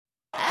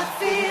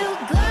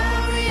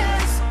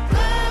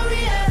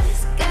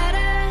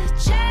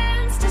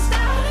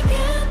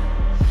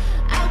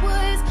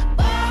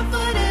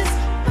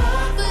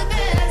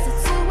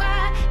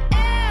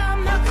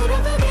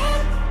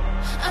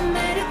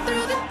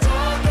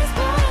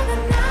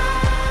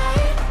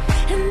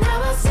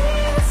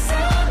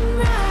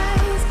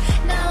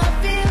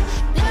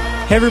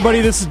Hey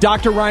everybody, this is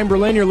Dr. Ryan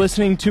Berlin. You're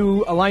listening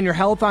to Align Your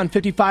Health on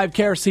 55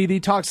 KRC, the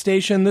talk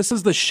station. This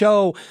is the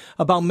show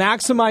about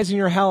maximizing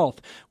your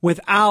health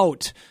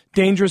without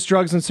dangerous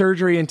drugs and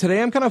surgery. And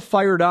today I'm kind of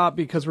fired up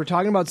because we're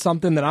talking about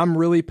something that I'm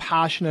really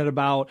passionate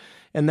about,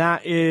 and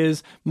that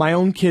is my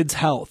own kids'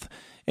 health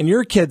and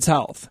your kids'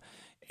 health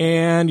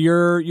and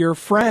your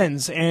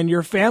friends and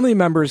your family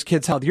members'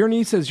 kids' health, your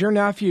nieces, your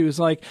nephews.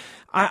 Like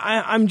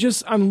I'm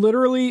just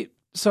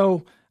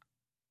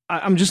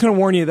going to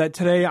warn you that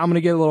today I'm going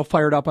to get a little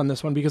fired up on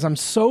this one because I'm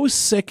so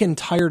sick and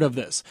tired of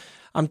this.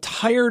 I'm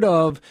tired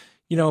of,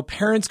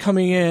 parents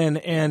coming in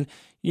and,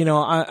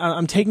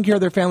 I'm taking care of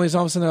their families.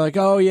 All of a sudden they're like,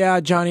 oh yeah,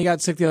 Johnny got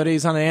sick the other day.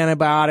 He's on an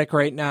antibiotic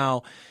right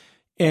now.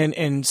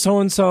 And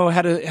so-and-so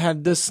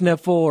had this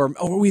sniffle,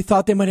 or we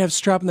thought they might have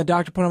strep and the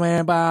doctor put on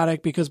an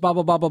antibiotic because blah,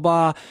 blah, blah, blah,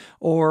 blah.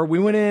 Or we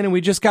went in and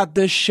we just got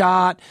this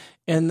shot.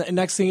 And the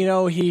next thing you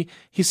know, he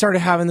started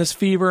having this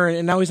fever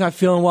and now he's not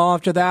feeling well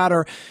after that.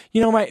 Or,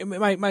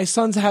 my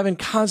son's having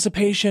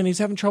constipation. He's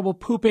having trouble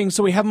pooping.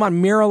 So we have him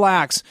on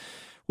Miralax,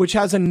 which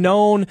has a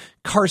known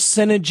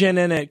carcinogen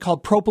in it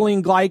called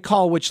propylene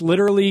glycol, which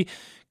literally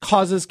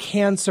causes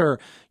cancer.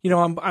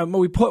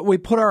 We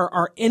put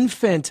our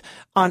infant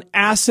on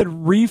acid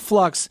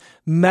reflux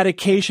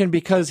medication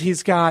because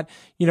he's got,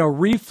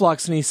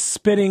 reflux and he's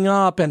spitting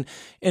up and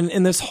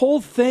this whole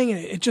thing,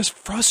 it just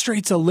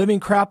frustrates the living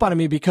crap out of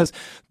me because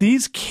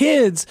these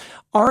kids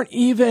aren't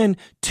even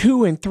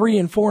 2 and 3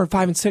 and 4 and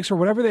 5 and 6 or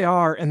whatever they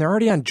are, and they're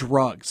already on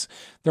drugs.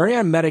 They're already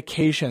on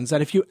medications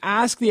that if you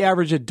ask the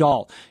average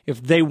adult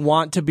if they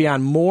want to be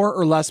on more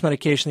or less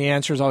medication, the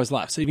answer is always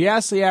less. So if you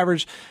ask the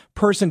average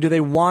person, do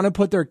they want to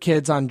put their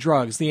kids on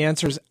drugs? The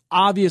answer is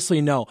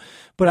obviously no.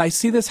 But I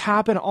see this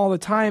happen all the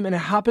time, and it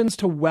happens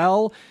to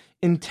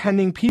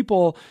well-intending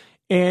people.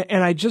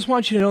 And I just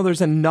want you to know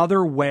there's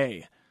another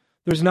way.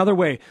 There's another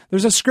way.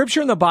 There's a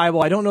scripture in the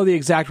Bible. I don't know the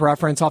exact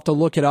reference. I'll have to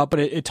look it up. But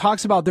it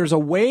talks about there's a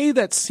way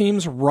that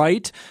seems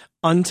right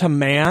unto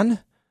man,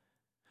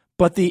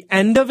 but the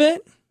end of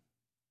it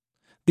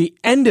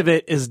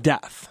is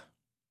death.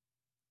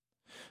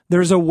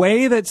 There's a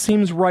way that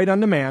seems right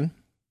unto man,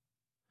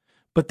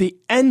 but the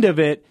end of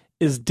it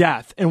is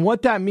death. And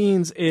what that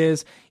means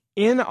is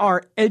in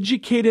our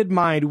educated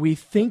mind, we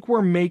think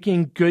we're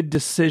making good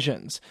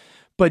decisions.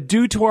 But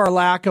due to our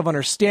lack of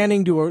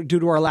understanding, due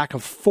to our lack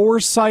of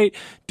foresight,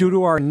 due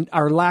to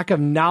our lack of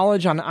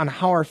knowledge on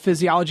how our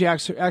physiology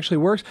actually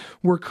works,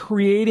 we're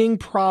creating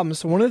problems.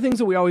 So one of the things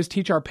that we always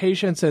teach our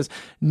patients is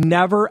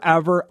never,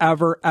 ever,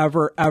 ever,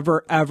 ever,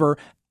 ever, ever,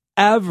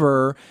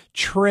 ever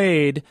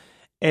trade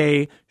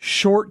a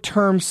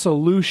short-term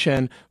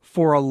solution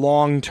for a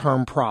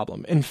long-term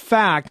problem. In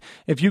fact,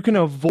 if you can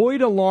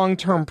avoid a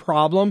long-term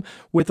problem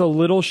with a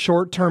little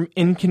short-term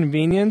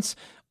inconvenience,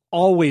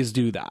 always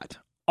do that.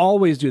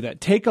 Always do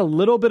that. Take a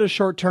little bit of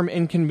short-term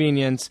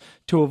inconvenience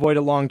to avoid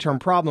a long-term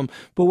problem.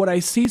 But what I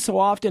see so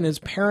often is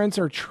parents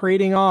are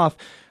trading off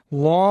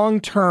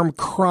long-term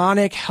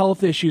chronic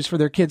health issues for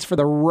their kids for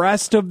the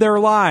rest of their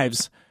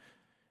lives.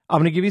 I'm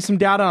going to give you some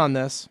data on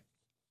this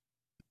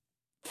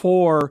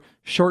for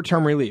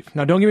short-term relief.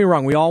 Now, don't get me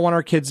wrong. We all want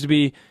our kids to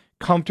be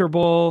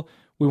comfortable.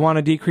 We want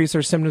to decrease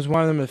their symptoms. We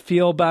want them to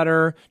feel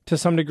better to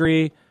some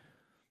degree.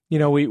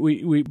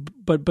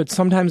 But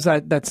sometimes we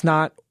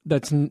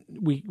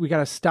got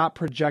to stop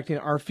projecting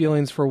our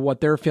feelings for what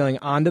they're feeling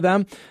onto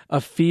them.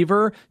 A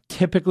fever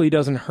typically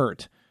doesn't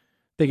hurt.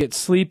 They get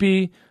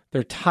sleepy,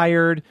 they're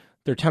tired,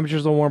 their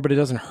temperature's a little warm, but it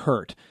doesn't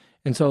hurt.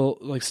 And so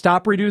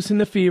stop reducing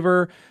the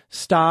fever,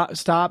 stop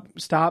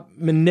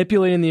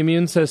manipulating the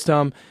immune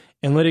system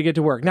and let it get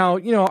to work. Now,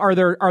 are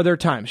there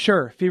times?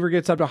 Sure, fever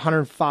gets up to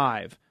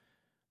 105.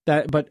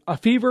 But a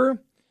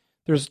fever,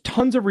 there's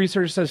tons of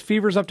research that says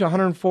fevers up to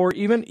 104,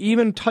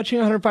 even touching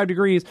 105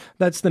 degrees,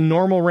 that's the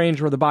normal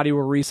range where the body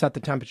will reset the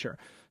temperature.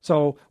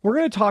 So we're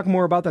going to talk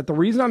more about that. The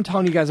reason I'm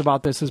telling you guys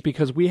about this is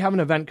because we have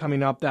an event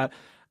coming up that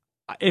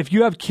if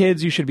you have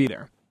kids, you should be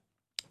there.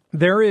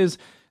 There is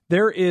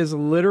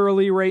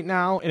literally right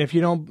now, and if you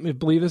don't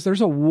believe this,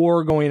 there's a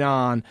war going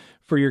on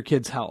for your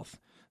kids' health.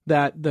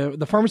 That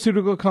the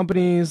pharmaceutical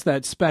companies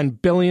that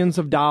spend billions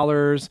of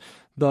dollars,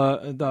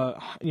 the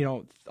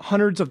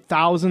hundreds of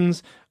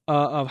thousands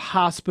of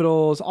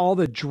hospitals, all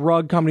the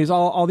drug companies,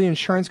 all the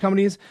insurance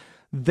companies,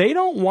 they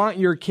don't want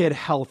your kid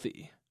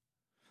healthy.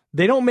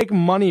 They don't make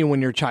money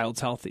when your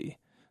child's healthy.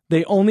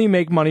 They only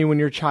make money when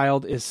your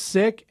child is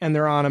sick and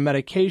they're on a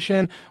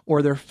medication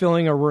or they're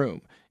filling a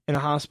room in a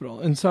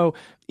hospital. And so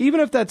even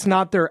if that's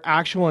not their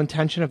actual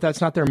intention, if that's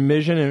not their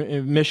mission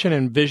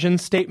and vision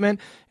statement,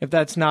 if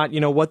that's not,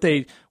 what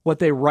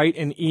they write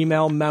in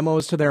email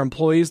memos to their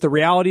employees, the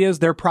reality is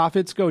their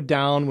profits go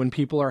down when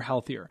people are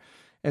healthier.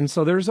 And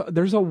so there's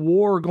a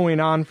war going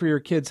on for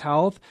your kids'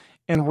 health,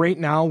 and right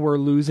now we're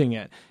losing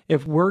it.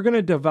 If we're going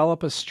to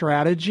develop a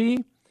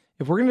strategy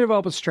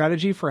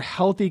for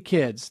healthy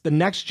kids, the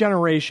next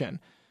generation,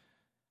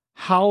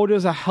 how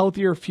does a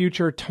healthier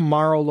future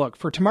tomorrow look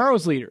for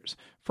tomorrow's leaders,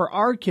 for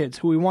our kids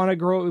who we want them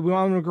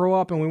to grow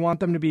up and we want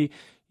them to be,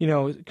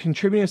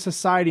 contributing to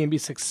society and be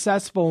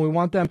successful, and we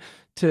want them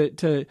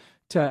to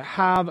to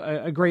have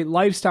a great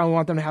lifestyle. We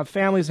want them to have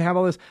families and have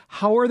all this.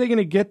 How are they going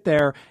to get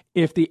there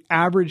if the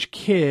average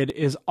kid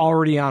is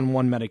already on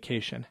one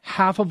medication?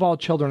 Half of all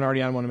children are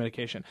already on one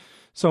medication.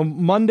 So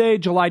Monday,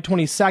 July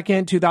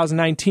 22nd,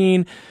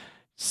 2019,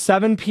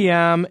 7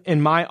 p.m.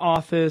 in my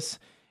office.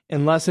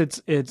 Unless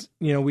it's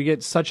we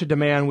get such a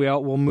demand,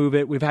 we'll move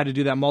it. We've had to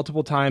do that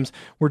multiple times.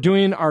 We're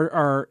doing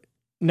our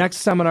next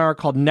seminar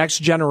called Next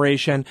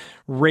Generation,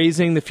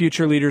 Raising the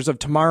Future Leaders of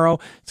Tomorrow.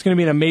 It's going to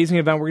be an amazing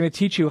event. We're going to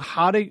teach you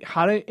how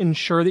to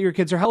ensure that your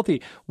kids are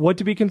healthy, what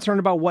to be concerned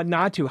about, what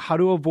not to, how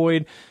to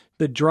avoid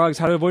the drugs,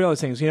 how to avoid all those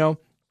things.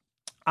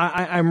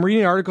 I'm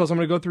reading articles. I'm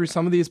going to go through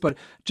some of these, but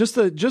just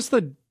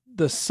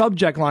the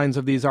subject lines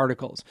of these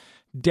articles.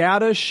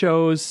 Data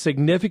shows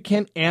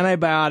significant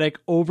antibiotic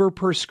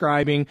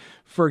overprescribing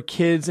for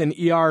kids in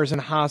ERs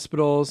and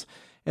hospitals.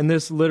 And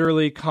this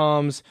literally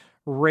comes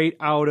right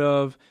out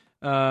of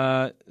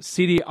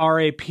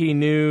CDRAP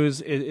News.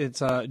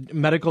 It's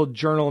medical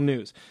journal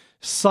news.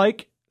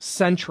 Psych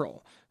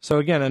Central. So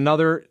again,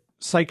 another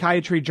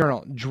psychiatry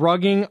journal.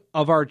 Drugging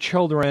of our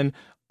children.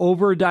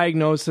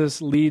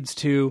 Overdiagnosis leads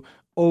to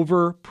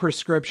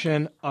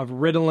overprescription of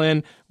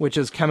Ritalin, which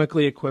is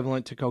chemically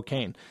equivalent to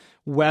cocaine.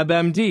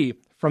 WebMD,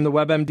 from the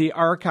WebMD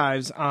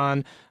archives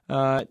on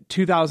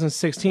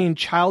 2016,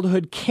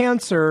 childhood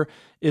cancer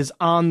is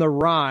on the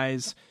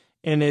rise,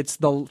 and it's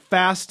the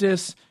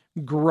fastest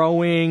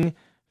growing,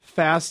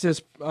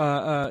 fastest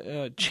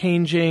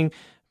changing,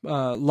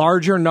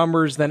 larger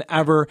numbers than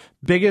ever.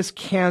 Biggest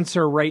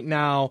cancer right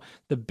now,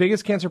 the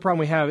biggest cancer problem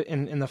we have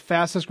in the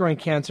fastest growing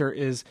cancer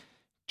is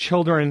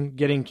children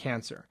getting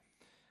cancer.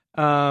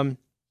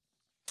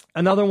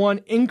 Another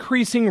one,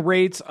 increasing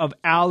rates of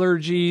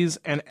allergies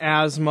and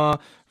asthma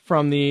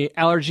from the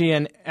Allergy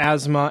and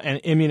Asthma and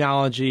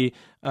Immunology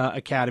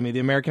Academy, the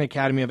American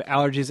Academy of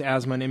Allergies,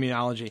 Asthma, and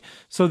Immunology.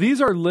 So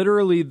these are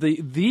literally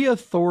the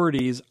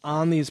authorities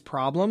on these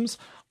problems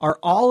are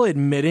all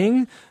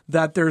admitting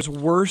that there's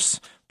worse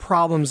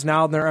problems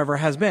now than there ever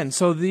has been.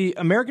 So the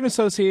American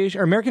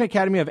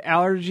Academy of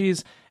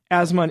Allergies,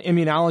 Asthma, and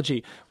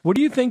Immunology, what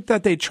do you think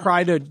that they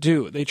try to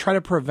do? They try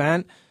to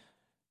prevent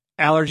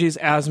allergies,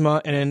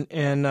 asthma, and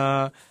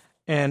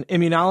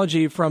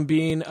immunology from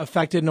being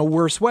affected in a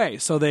worse way.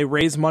 So they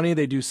raise money,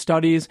 they do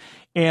studies,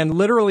 and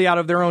literally out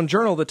of their own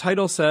journal, the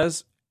title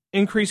says,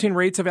 increasing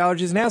rates of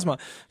allergies and asthma.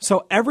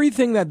 So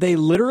everything that they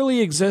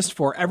literally exist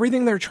for,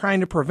 everything they're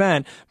trying to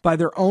prevent by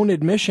their own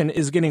admission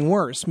is getting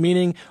worse,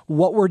 meaning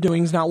what we're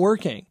doing is not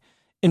working.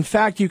 In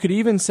fact, you could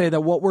even say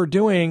that what we're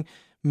doing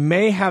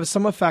may have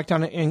some effect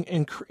on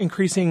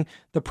increasing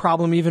the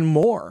problem even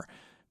more,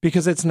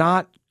 because it's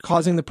not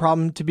causing the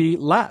problem to be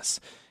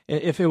less.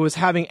 If it was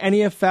having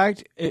any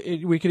effect,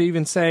 we could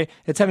even say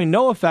it's having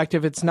no effect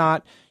if it's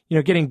not,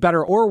 getting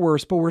better or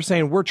worse, but we're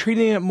saying we're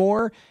treating it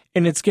more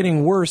and it's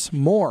getting worse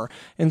more.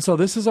 And so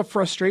this is a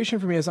frustration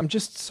for me, is I'm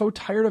just so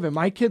tired of it.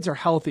 My kids are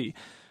healthy.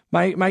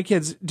 My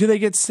kids, do they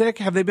get sick?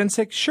 Have they been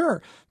sick?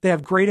 Sure. They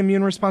have great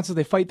immune responses.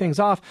 They fight things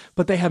off,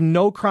 but they have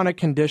no chronic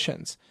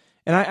conditions.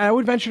 And I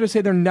would venture to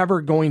say they're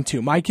never going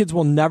to. My kids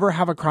will never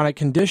have a chronic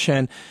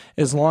condition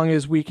as long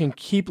as we can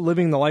keep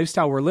living the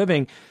lifestyle we're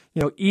living,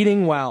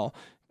 eating well,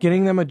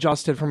 getting them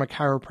adjusted from a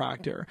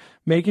chiropractor,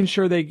 making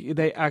sure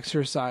they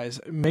exercise,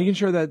 making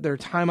sure that their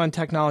time on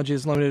technology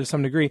is limited to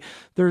some degree.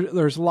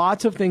 There's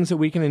lots of things that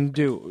we can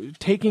do.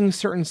 Taking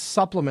certain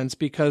supplements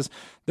because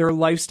their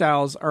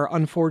lifestyles are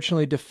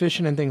unfortunately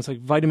deficient in things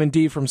like vitamin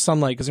D from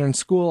sunlight because they're in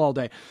school all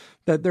day.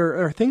 That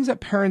there are things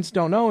that parents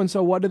don't know. And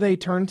so what do they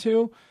turn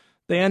to?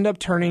 They end up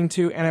turning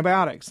to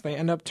antibiotics. They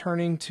end up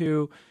turning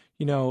to,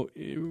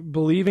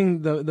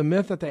 believing the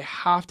myth that they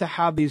have to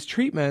have these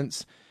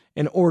treatments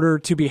in order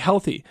to be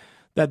healthy.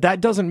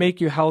 That doesn't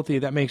make you healthy.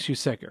 That makes you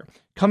sicker.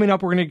 Coming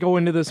up, we're going to go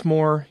into this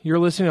more. You're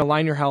listening to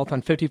Align Your Health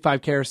on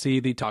 55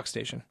 KRC, the talk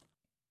station.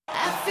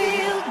 I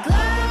feel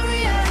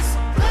glorious,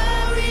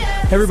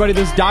 glorious. Hey everybody,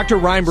 this is Dr.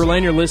 Ryan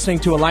Berlin. You're listening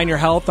to Align Your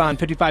Health on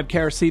 55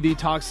 KRC, the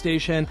talk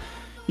station.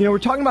 We're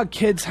talking about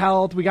kids'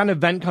 health. We got an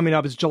event coming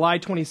up. It's July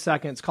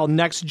 22nd. It's called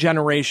Next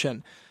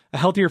Generation, a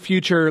healthier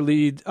future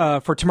lead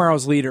for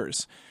tomorrow's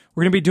leaders.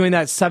 We're going to be doing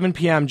that at 7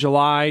 p.m.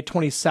 July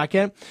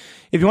 22nd.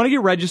 If you want to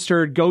get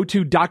registered, go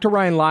to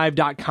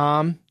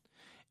drryanlive.com,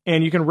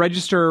 and you can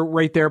register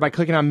right there by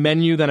clicking on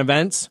menu, then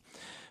events.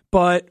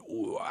 But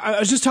I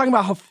was just talking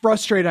about how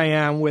frustrated I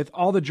am with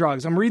all the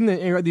drugs. I'm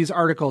reading these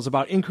articles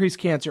about increased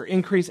cancer,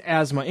 increased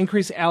asthma,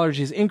 increased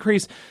allergies,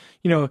 increased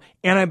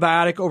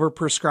antibiotic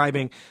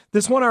overprescribing.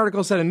 This one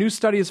article said a new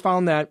study has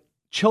found that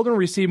children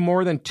receive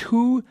more than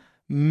 2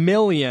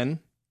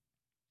 million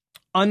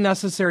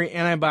unnecessary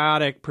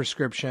antibiotic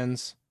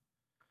prescriptions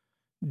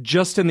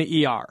just in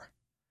the ER.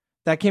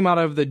 That came out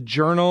of the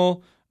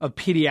Journal of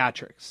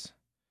Pediatrics.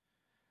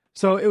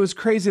 So it was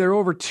crazy. There are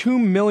over 2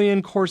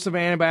 million courses of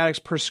antibiotics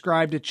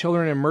prescribed to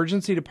children in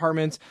emergency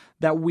departments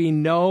that we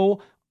know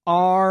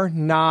are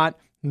not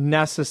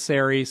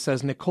necessary,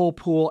 says Nicole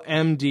Poole,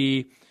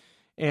 MD.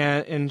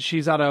 And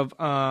she's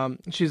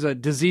she's a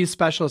disease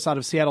specialist out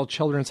of Seattle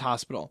Children's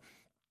Hospital.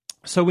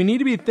 So we need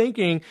to be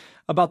thinking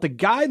about the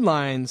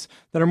guidelines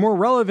that are more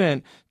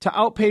relevant to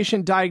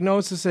outpatient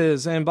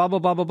diagnoses and blah, blah,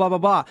 blah, blah, blah, blah,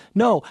 blah.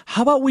 No,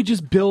 how about we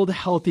just build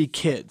healthy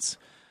kids?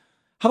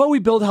 How about we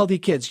build healthy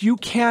kids? You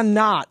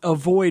cannot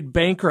avoid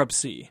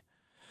bankruptcy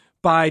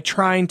by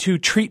trying to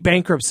treat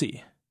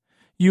bankruptcy.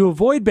 You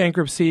avoid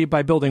bankruptcy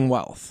by building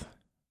wealth.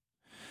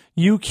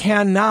 You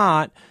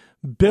cannot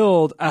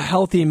build a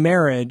healthy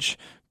marriage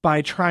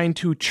by trying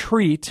to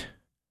treat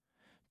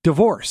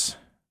divorce.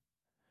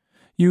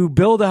 You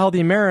build a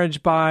healthy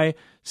marriage by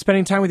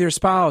spending time with your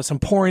spouse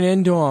and pouring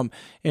into them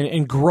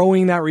and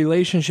growing that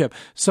relationship.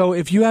 So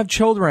if you have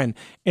children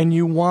and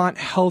you want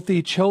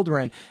healthy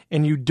children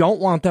and you don't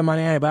want them on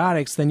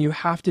antibiotics, then you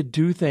have to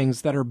do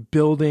things that are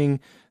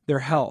building their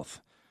health.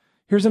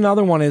 Here's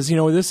another one is,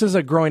 this is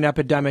a growing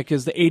epidemic,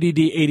 is the ADD,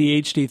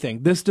 ADHD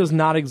thing. This does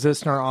not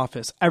exist in our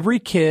office. Every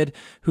kid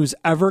who's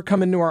ever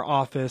come into our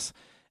office,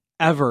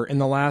 ever in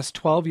the last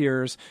 12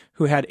 years,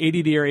 who had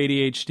ADD or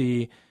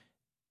ADHD,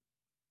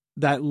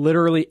 that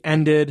literally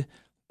ended.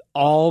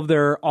 All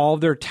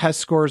of their test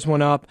scores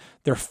went up,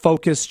 their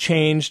focus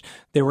changed,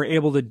 they were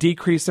able to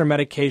decrease their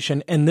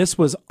medication, and this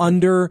was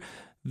under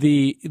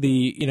the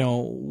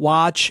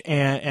watch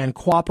and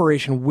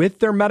cooperation with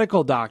their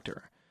medical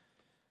doctor,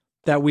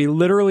 that we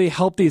literally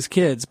help these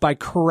kids by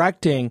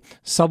correcting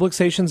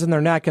subluxations in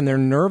their neck and their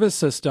nervous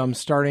system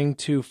starting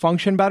to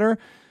function better.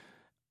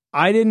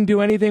 I didn't do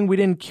anything, we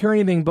didn't cure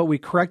anything, but we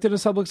corrected a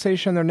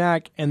subluxation in their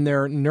neck and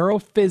their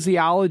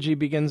neurophysiology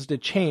begins to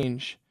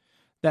change,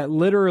 that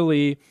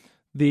literally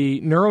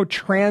the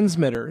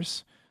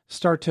neurotransmitters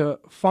start to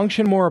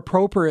function more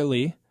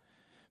appropriately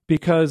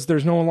because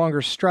there's no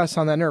longer stress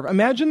on that nerve.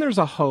 Imagine there's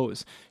a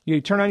hose. You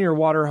turn on your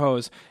water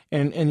hose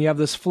and you have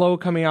this flow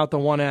coming out the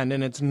one end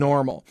and it's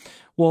normal.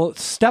 Well,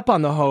 step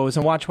on the hose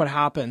and watch what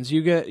happens.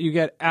 You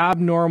get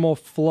abnormal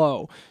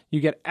flow.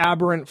 You get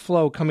aberrant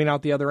flow coming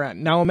out the other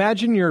end. Now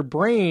imagine your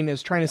brain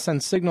is trying to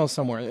send signals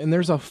somewhere and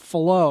there's a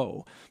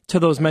flow to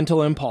those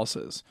mental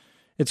impulses.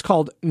 It's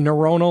called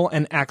neuronal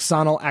and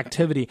axonal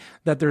activity,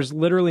 that there's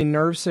literally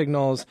nerve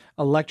signals,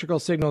 electrical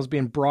signals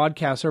being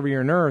broadcast over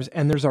your nerves,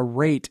 and there's a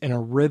rate and a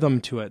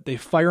rhythm to it. They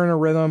fire in a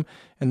rhythm,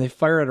 and they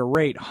fire at a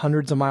rate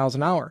hundreds of miles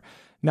an hour.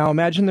 Now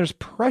imagine there's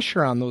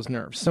pressure on those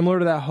nerves, similar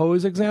to that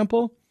hose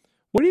example.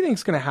 What do you think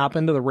is going to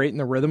happen to the rate and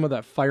the rhythm of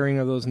that firing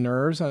of those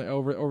nerves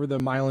over the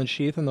myelin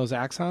sheath and those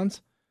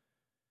axons?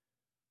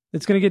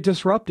 It's going to get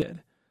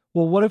disrupted.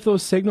 Well, what if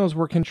those signals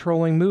were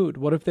controlling mood?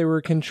 What if they were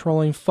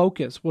controlling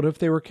focus? What if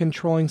they were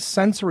controlling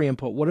sensory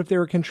input? What if they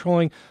were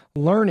controlling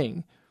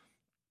learning?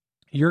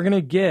 You're going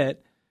to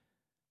get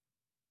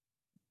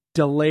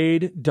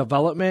delayed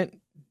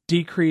development,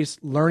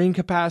 decreased learning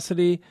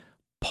capacity,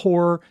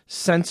 poor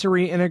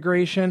sensory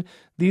integration.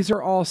 These are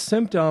all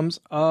symptoms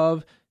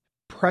of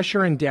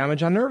pressure and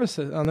damage on the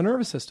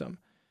nervous system.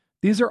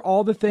 These are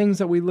all the things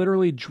that we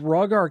literally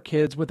drug our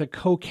kids with a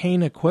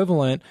cocaine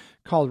equivalent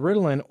called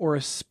Ritalin or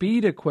a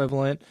speed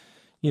equivalent,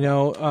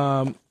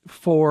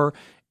 for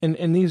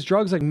and these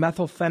drugs like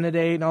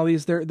methylphenidate and all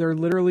these, they're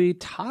literally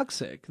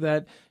toxic,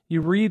 that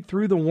you read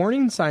through the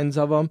warning signs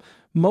of them.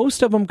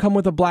 Most of them come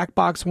with a black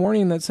box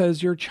warning that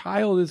says your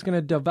child is going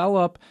to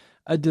develop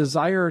a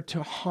desire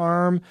to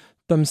harm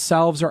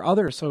themselves or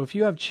others. So if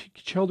you have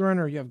children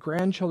or you have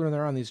grandchildren that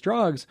are on these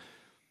drugs,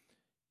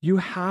 you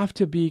have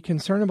to be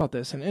concerned about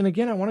this. And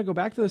again, I want to go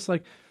back to this,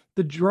 like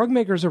the drug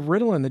makers of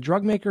Ritalin, the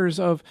drug makers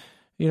of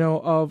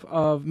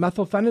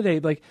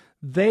methylphenidate, like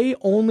they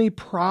only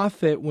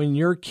profit when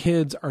your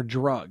kids are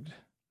drugged.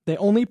 They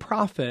only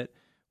profit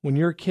when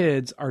your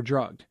kids are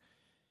drugged.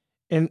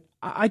 And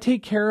I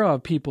take care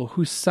of people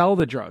who sell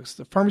the drugs,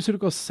 the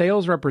pharmaceutical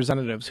sales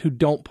representatives who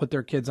don't put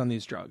their kids on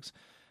these drugs.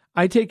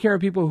 I take care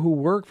of people who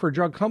work for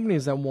drug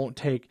companies that won't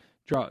take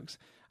drugs.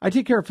 I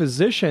take care of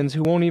physicians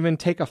who won't even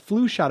take a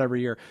flu shot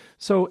every year.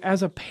 So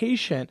as a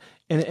patient,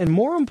 and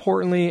more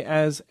importantly,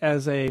 as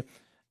a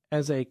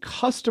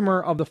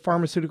customer of the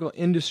pharmaceutical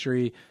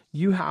industry,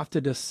 you have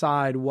to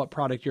decide what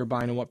product you're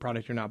buying and what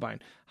product you're not buying.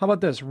 How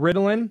about this?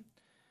 Ritalin.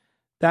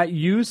 That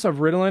use of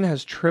Ritalin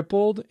has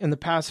tripled in the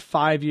past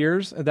 5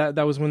 years.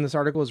 That was when this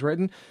article was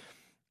written.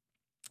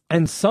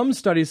 And some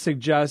studies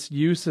suggest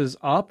use is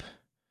up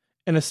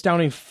an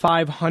astounding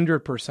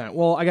 500%.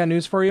 Well, I got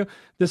news for you.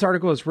 This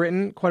article was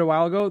written quite a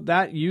while ago.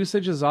 That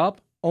usage is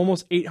up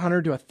almost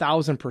 800 to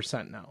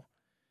 1,000% now.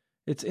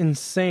 It's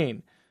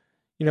insane.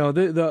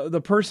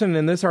 The person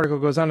in this article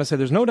goes on to say,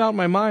 there's no doubt in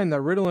my mind that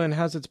Ritalin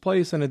has its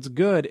place and it's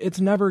good. It's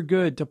never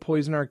good to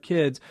poison our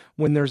kids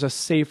when there's a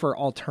safer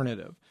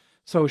alternative.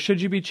 So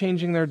should you be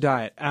changing their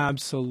diet?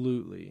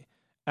 Absolutely.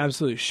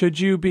 Absolutely. Should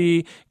you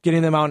be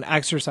getting them out and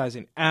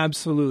exercising?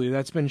 Absolutely.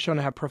 That's been shown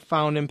to have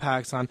profound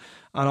impacts on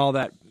all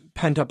that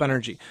pent-up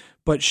energy.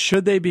 But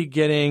should they be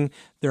getting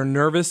their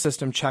nervous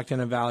system checked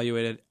and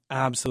evaluated?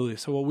 Absolutely.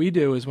 So what we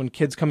do is when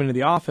kids come into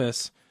the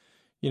office,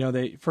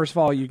 they first of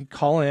all, you can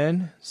call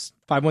in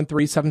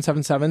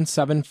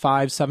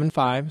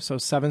 513-777-7575. So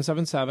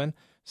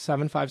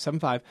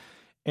 777-7575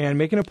 and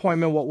make an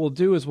appointment. What we'll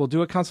do is we'll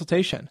do a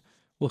consultation.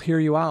 We'll hear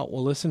you out.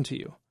 We'll listen to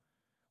you.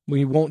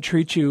 We won't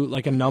treat you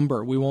like a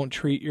number. We won't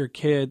treat your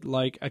kid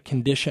like a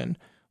condition.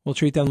 We'll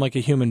treat them like a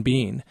human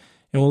being.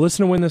 And we'll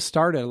listen to when this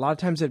started. A lot of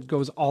times it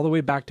goes all the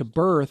way back to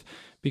birth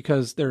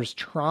because there's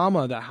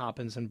trauma that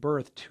happens in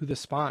birth to the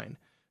spine.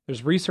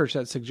 There's research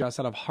that suggests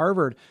out of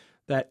Harvard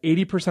that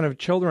 80% of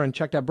children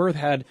checked at birth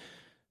had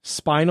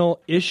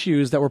spinal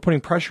issues that were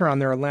putting pressure on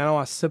their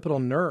atlanto-occipital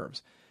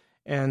nerves.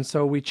 And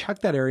so we check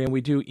that area and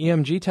we do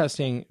EMG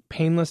testing,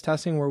 painless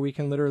testing, where we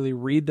can literally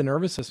read the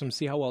nervous system,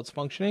 see how well it's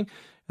functioning.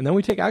 And then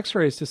we take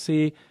x-rays to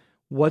see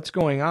what's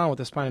going on with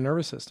the spinal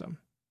nervous system.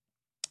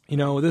 You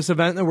know, this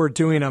event that we're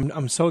doing,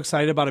 I'm so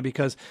excited about it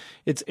because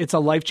it's a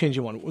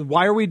life-changing one.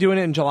 Why are we doing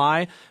it in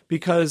July?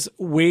 Because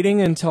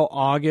waiting until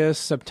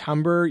August,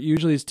 September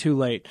usually is too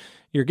late.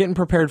 You're getting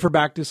prepared for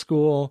back to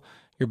school.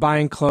 You're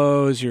buying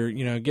clothes. You're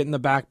getting the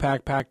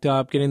backpack packed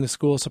up, getting the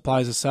school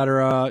supplies,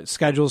 etc.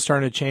 Schedule's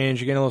starting to change.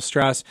 You're getting a little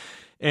stressed,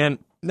 and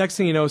next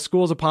thing you know,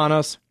 school's upon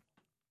us.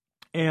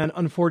 And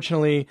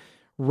unfortunately,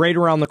 right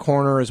around the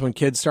corner is when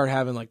kids start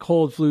having like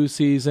cold flu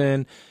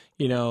season.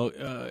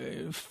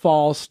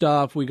 Fall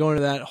stuff. We go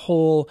into that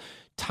whole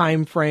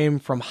time frame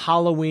from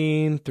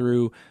Halloween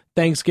through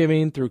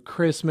Thanksgiving through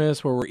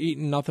Christmas where we're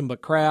eating nothing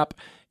but crap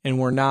and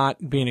we're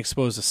not being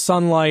exposed to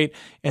sunlight.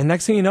 And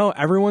next thing you know,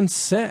 everyone's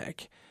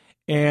sick.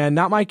 And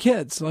not my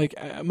kids. Like,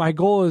 my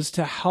goal is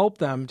to help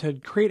them to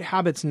create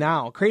habits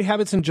now. Create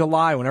habits in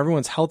July when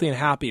everyone's healthy and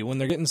happy, when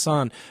they're getting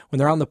sun, when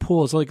they're out in the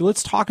pool. So, like,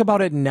 let's talk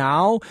about it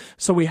now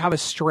so we have a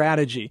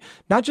strategy,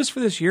 not just for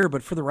this year,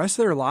 but for the rest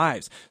of their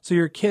lives. So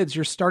your kids,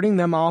 you're starting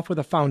them off with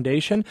a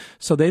foundation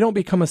so they don't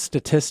become a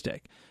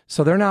statistic.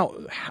 So they're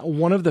not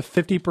one of the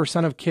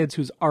 50% of kids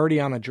who's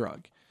already on a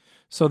drug.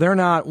 So they're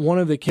not one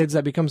of the kids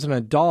that becomes an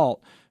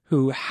adult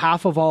who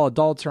half of all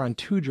adults are on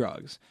 2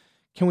 drugs.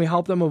 Can we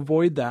help them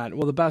avoid that?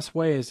 Well, the best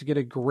way is to get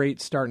a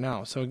great start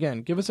now. So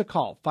again, give us a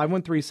call,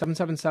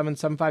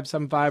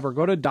 513-777-7575, or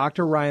go to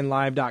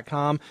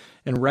drryanlive.com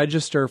and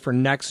register for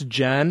Next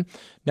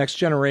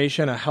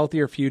Generation, a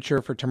healthier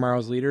future for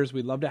tomorrow's leaders.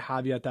 We'd love to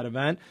have you at that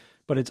event,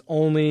 but it's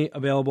only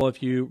available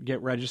if you get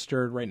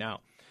registered right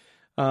now.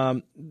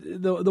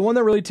 The one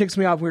that really ticks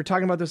me off, we were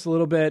talking about this a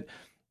little bit,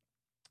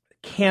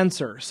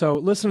 cancer. So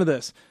listen to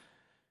this.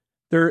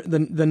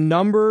 The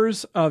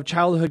numbers of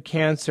childhood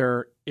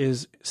cancer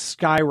is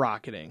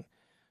skyrocketing.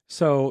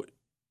 So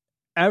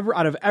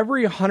out of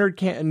every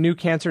 100 new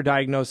cancer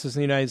diagnoses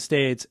in the United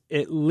States,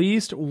 at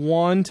least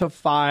 1 to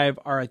 5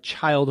 are a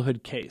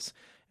childhood case.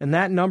 And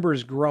that number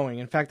is growing.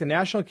 In fact, the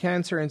National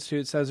Cancer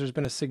Institute says there's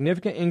been a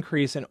significant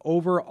increase in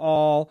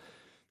overall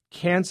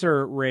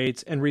cancer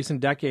rates in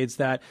recent decades,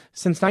 that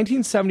since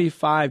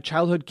 1975,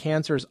 childhood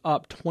cancer is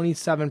up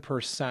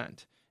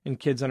 27% in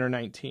kids under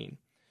 19.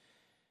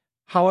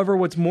 However,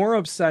 what's more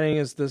upsetting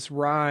is this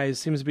rise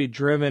seems to be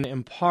driven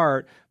in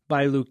part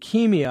by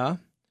leukemia.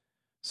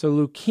 So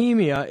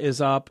leukemia is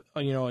up,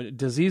 a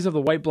disease of the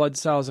white blood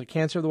cells, a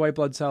cancer of the white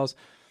blood cells.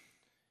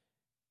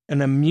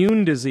 An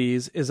immune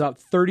disease is up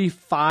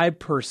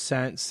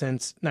 35%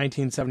 since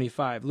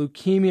 1975.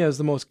 Leukemia is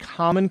the most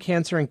common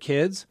cancer in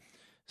kids.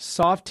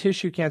 Soft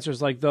tissue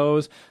cancers like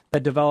those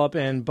that develop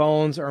in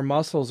bones or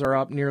muscles are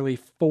up nearly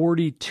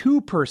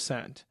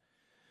 42%.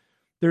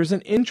 There's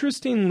an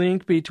interesting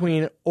link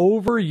between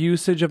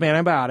overusage of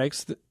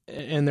antibiotics,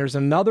 and there's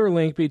another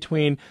link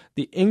between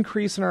the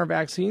increase in our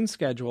vaccine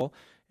schedule.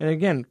 And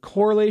again,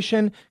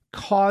 correlation,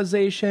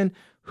 causation,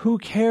 who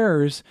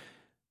cares?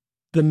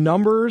 The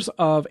numbers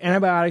of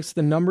antibiotics,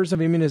 the numbers of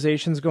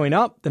immunizations going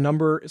up, the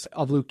numbers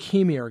of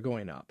leukemia are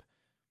going up.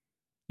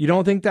 You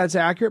don't think that's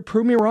accurate?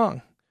 Prove me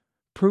wrong.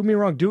 Prove me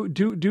wrong.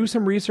 Do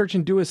some research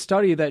and do a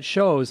study that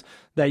shows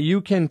that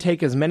you can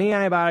take as many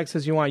antibiotics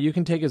as you want. You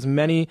can take as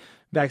many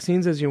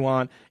vaccines as you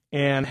want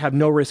and have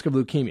no risk of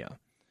leukemia.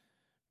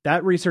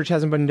 That research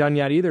hasn't been done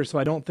yet either, so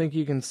I don't think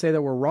you can say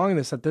that we're wrong in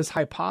this, that this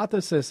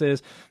hypothesis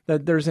is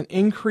that there's an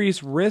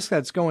increased risk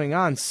that's going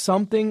on.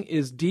 Something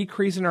is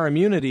decreasing our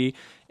immunity,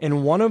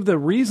 and one of the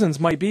reasons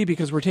might be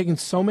because we're taking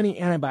so many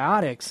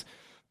antibiotics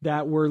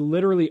that we're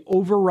literally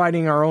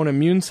overriding our own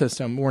immune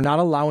system. We're not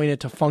allowing it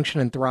to function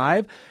and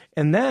thrive.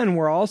 And then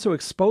we're also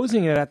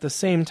exposing it at the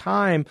same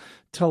time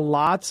to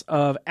lots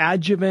of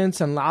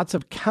adjuvants and lots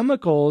of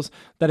chemicals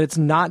that it's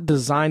not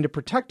designed to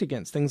protect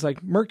against. Things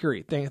like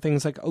mercury,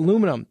 things like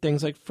aluminum,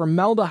 things like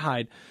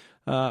formaldehyde,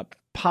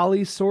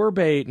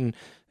 polysorbate, and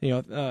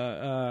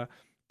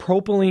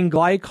propylene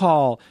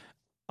glycol,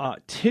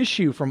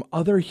 tissue from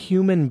other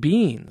human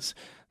beings.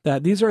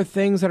 That these are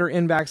things that are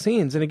in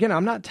vaccines. And again,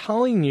 I'm not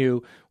telling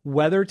you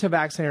whether to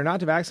vaccinate or not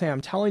to vaccinate.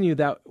 I'm telling you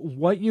that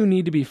what you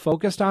need to be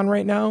focused on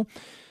right now.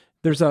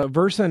 There's a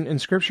verse in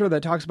Scripture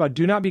that talks about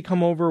do not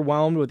become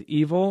overwhelmed with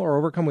evil or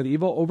overcome with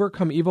evil.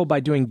 Overcome evil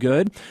by doing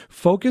good.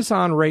 Focus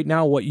on right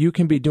now what you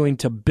can be doing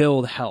to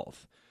build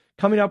health.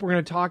 Coming up, we're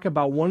going to talk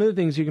about one of the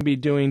things you can be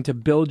doing to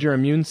build your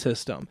immune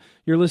system.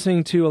 You're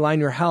listening to Align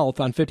Your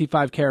Health on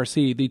 55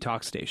 KRC, the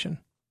talk station.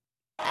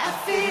 I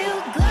feel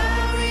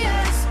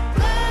glorious,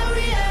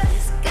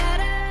 glorious. Got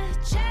a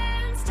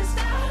chance to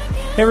start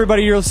again. Hey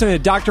everybody, you're listening to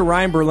Dr.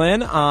 Ryan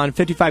Berlin on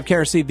 55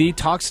 KRC, the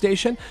talk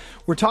station.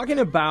 We're talking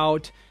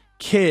about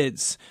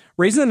kids,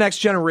 raising the next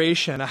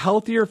generation, a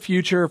healthier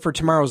future for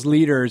tomorrow's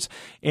leaders.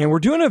 And we're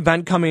doing an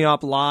event coming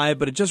up live,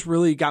 but it just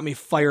really got me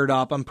fired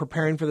up. I'm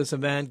preparing for this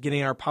event,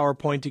 getting our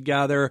PowerPoint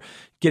together,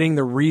 getting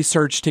the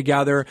research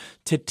together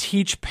to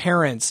teach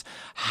parents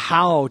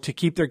how to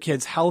keep their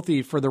kids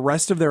healthy for the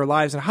rest of their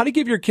lives and how to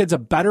give your kids a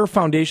better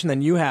foundation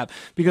than you have.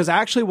 Because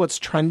actually what's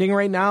trending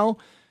right now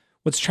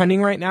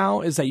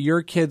is that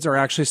your kids are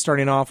actually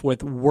starting off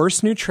with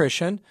worse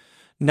nutrition,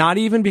 not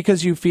even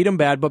because you feed them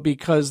bad, but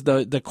because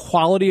the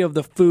quality of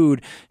the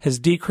food has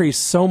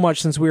decreased so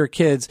much since we were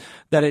kids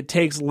that it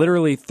takes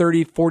literally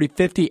 30, 40,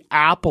 50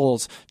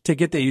 apples to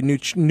get the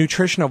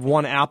nutrition of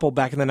one apple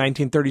back in the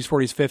 1930s,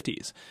 40s,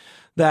 50s.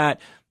 That,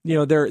 you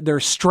know, their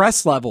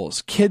stress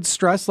levels, kids'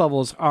 stress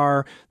levels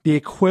are the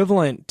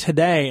equivalent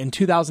today in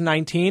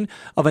 2019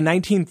 of a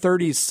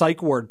 1930s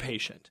psych ward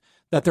patient.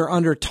 That they're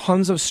under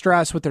tons of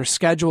stress with their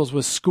schedules,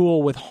 with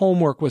school, with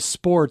homework, with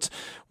sports,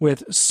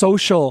 with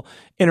social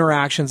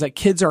interactions, that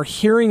kids are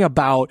hearing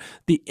about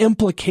the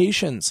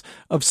implications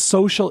of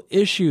social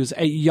issues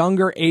at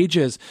younger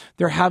ages.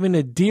 They're having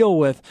to deal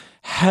with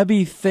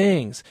heavy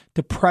things,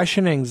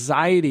 depression,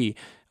 anxiety,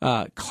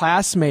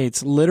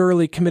 classmates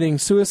literally committing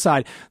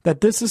suicide, that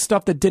this is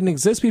stuff that didn't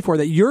exist before,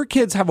 that your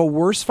kids have a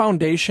worse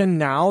foundation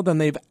now than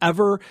they've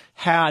ever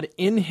had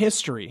in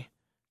history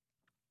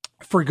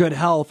for good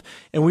health,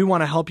 and we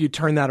want to help you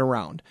turn that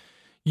around.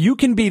 You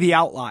can be the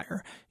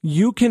outlier.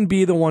 You can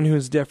be the one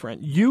who's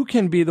different. You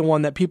can be the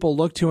one that people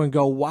look to and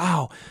go,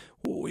 wow,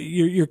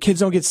 your kids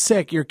don't get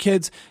sick. Your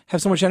kids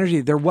have so much energy.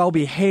 They're well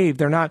behaved.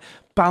 They're not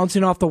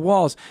bouncing off the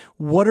walls.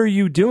 What are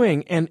you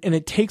doing? And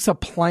it takes a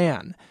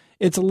plan.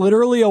 It's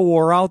literally a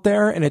war out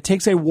there, and it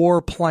takes a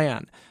war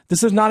plan.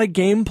 This is not a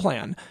game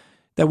plan.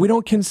 That we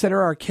don't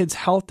consider our kids'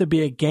 health to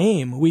be a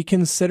game. We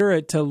consider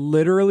it to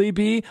literally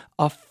be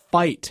a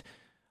fight.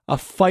 A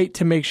fight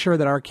to make sure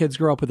that our kids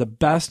grow up with the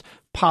best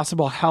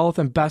possible health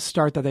and best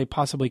start that they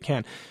possibly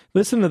can.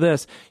 Listen to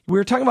this. We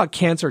were talking about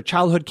cancer.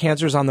 Childhood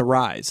cancer is on the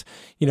rise.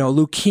 You know,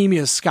 leukemia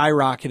is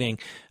skyrocketing.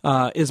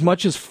 As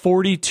much as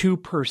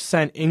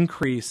 42%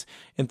 increase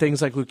in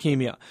things like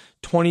leukemia.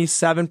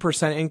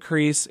 27%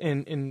 increase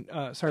in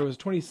was it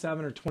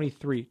 27 or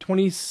 23?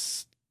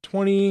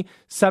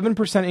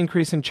 27%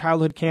 increase in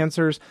childhood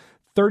cancers.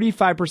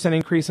 35%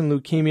 increase in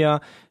leukemia.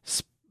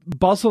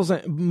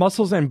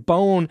 Muscles and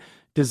bone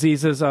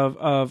diseases of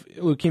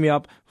leukemia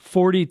up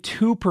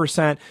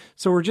 42%.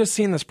 So we're just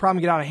seeing this problem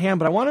get out of hand.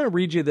 But I want to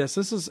read you this.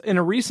 This is in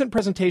a recent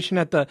presentation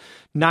at the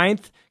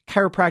 9th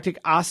Chiropractic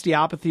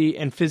Osteopathy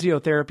and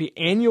Physiotherapy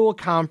Annual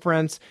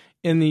Conference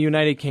in the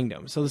United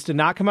Kingdom. So this did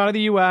not come out of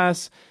the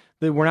U.S.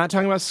 We're not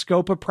talking about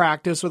scope of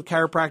practice with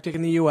chiropractic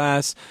in the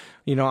U.S.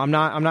 You know, I'm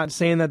not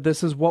saying that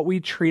this is what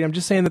we treat. I'm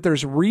just saying that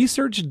there's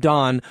research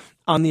done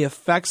on the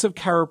effects of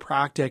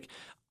chiropractic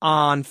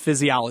on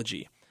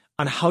physiology,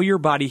 on how your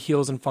body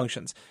heals and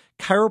functions.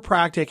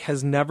 Chiropractic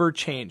has never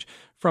changed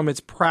from its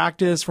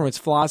practice, from its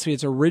philosophy,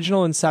 its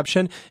original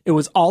inception. It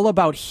was all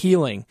about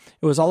healing.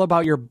 It was all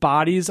about your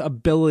body's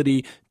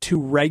ability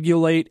to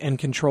regulate and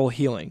control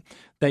healing,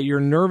 that your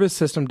nervous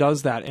system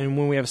does that. And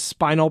when we have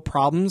spinal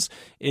problems,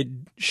 it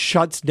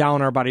shuts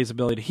down our body's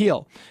ability to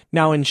heal.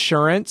 Now,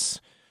 insurance,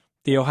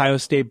 the Ohio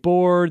State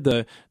Board,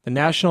 the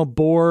national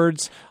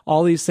boards,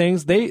 all these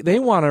things, they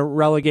want to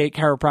relegate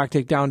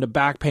chiropractic down to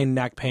back pain,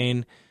 neck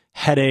pain,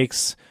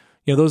 headaches.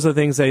 You know, those are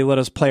the things they let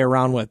us play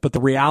around with. But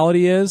the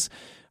reality is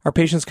our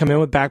patients come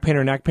in with back pain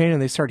or neck pain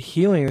and they start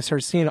healing. They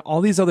start seeing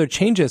all these other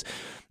changes.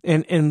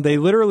 And they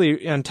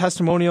literally, on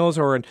testimonials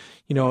or,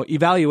 you know,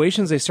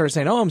 evaluations, they start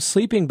saying, oh, I'm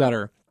sleeping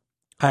better.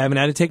 I haven't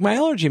had to take my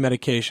allergy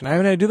medication. I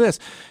haven't had to do this.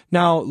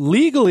 Now,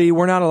 legally,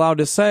 we're not allowed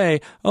to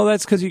say, oh,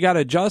 that's because you got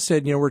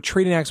adjusted. You know, we're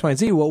treating X, Y, and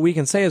Z. What we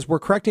can say is we're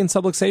correcting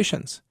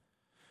subluxations.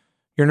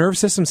 Your nerve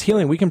system's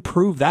healing. We can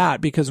prove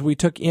that because we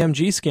took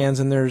EMG scans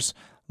and there's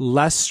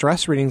less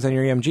stress readings on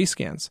your EMG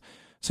scans.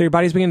 So your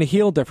body's beginning to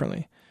heal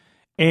differently.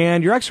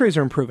 And your x-rays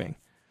are improving.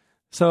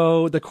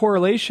 So the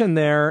correlation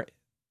there,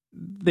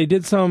 they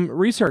did some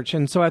research.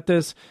 And so at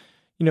this,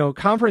 you know,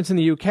 conference in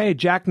the UK,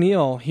 Jack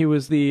Neal, he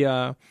was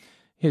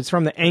he's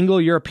from the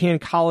Anglo-European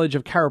College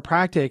of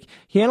Chiropractic.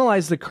 He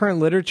analyzed the current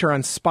literature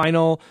on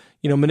spinal,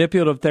 you know,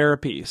 manipulative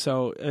therapy.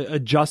 So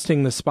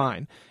adjusting the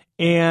spine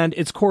and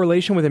its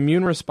correlation with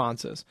immune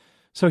responses.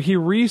 So he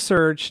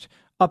researched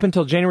up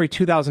until January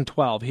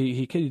 2012,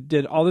 he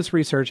did all this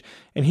research,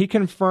 and he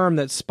confirmed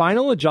that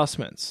spinal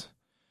adjustments,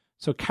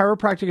 so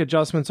chiropractic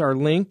adjustments, are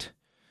linked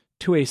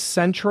to a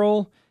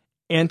central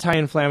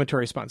anti-inflammatory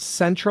response.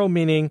 Central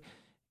meaning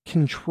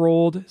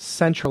controlled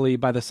centrally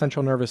by the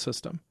central nervous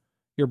system,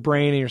 your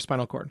brain and your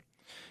spinal cord.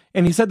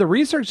 And he said the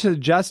research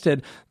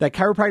suggested that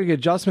chiropractic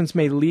adjustments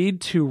may lead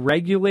to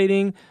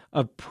regulating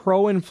of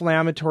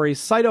pro-inflammatory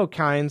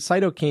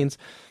cytokines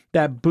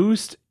that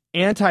boost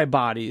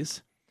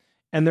antibodies,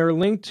 and they're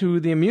linked to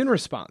the immune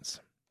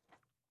response.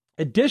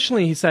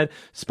 Additionally, he said,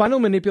 spinal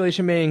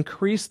manipulation may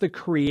increase the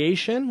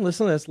creation,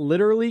 listen to this,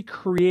 literally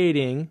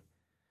creating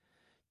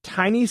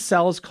tiny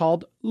cells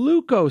called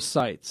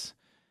leukocytes,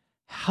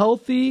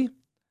 healthy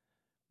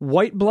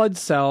white blood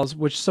cells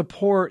which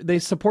support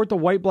the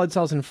white blood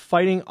cells in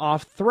fighting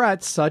off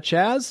threats such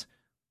as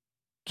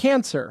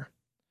cancer.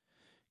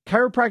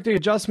 Chiropractic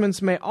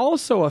adjustments may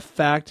also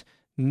affect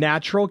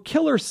natural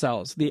killer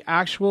cells, the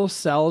actual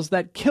cells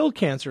that kill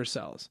cancer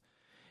cells.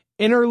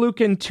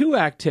 Interleukin-2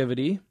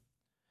 activity.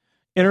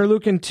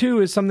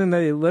 Interleukin-2 is something that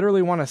they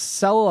literally want to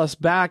sell us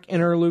back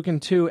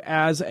interleukin-2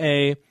 as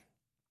a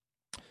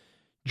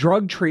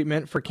drug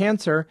treatment for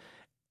cancer,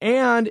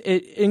 and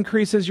it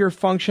increases your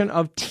function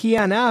of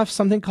TNF,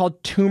 something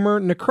called tumor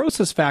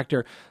necrosis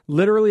factor,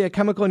 literally a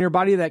chemical in your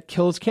body that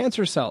kills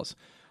cancer cells.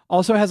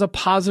 Also has a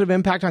positive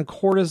impact on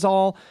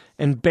cortisol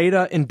and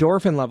beta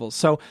endorphin levels.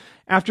 So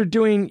after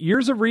doing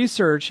years of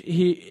research,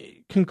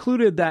 he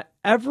concluded that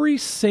every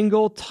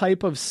single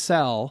type of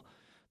cell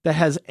that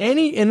has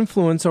any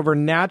influence over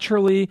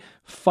naturally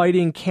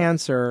fighting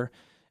cancer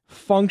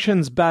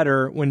functions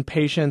better when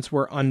patients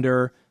were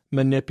under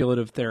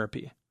manipulative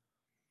therapy.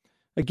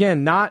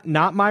 Again, not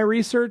my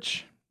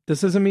research.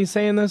 This isn't me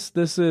saying this.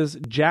 This is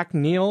Jack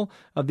Neal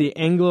of the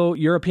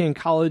Anglo-European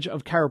College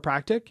of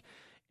Chiropractic.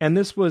 And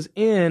this was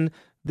in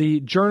the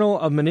Journal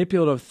of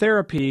Manipulative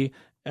Therapy,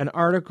 an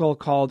article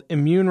called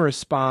Immune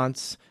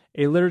Response,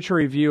 a literature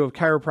review of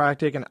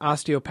chiropractic and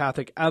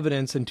osteopathic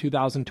evidence in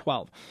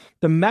 2012.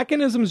 The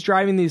mechanisms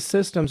driving these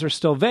systems are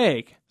still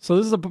vague. So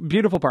this is a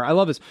beautiful part. I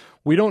love this.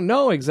 We don't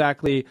know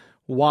exactly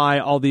why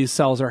all these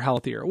cells are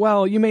healthier.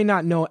 Well, you may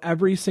not know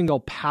every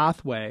single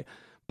pathway,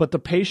 but the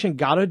patient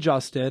got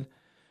adjusted.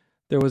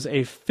 There was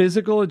a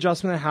physical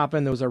adjustment that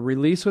happened. There was a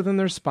release within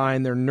their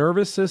spine. Their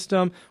nervous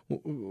system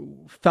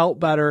felt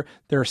better.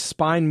 Their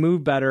spine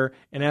moved better.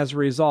 And as a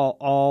result,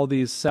 all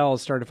these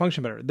cells started to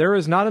function better. There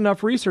is not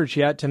enough research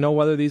yet to know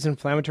whether these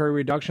inflammatory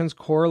reductions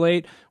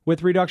correlate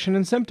with reduction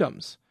in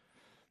symptoms.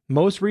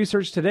 Most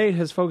research to date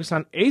has focused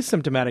on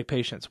asymptomatic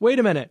patients. Wait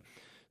a minute.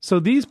 So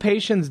these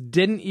patients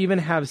didn't even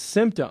have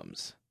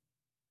symptoms,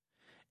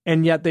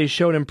 and yet they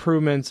showed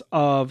improvements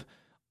of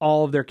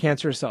all of their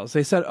cancer cells.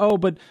 They said, oh,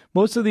 but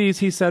most of these,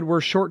 he said, were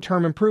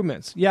short-term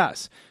improvements.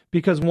 Yes,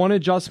 because one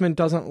adjustment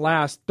doesn't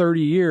last 30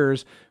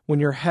 years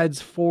when your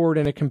head's forward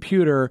in a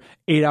computer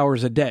 8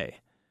 hours a day.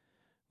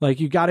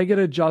 Like, you got to get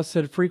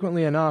adjusted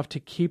frequently enough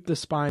to keep the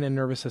spine and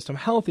nervous system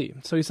healthy.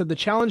 So he said the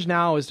challenge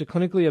now is to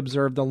clinically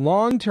observe the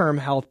long-term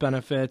health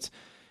benefits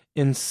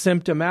in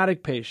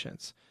symptomatic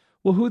patients.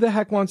 Well, who the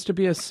heck wants to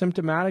be a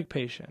symptomatic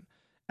patient?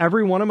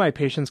 Every one of my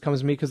patients comes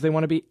to me because they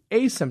want to be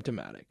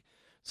asymptomatic.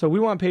 So we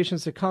want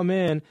patients to come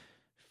in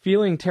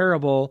feeling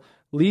terrible,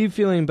 leave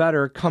feeling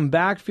better, come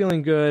back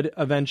feeling good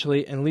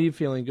eventually, and leave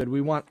feeling good.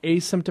 We want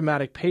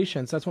asymptomatic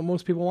patients. That's what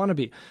most people want to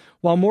be.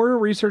 While more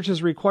research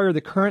is required,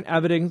 the current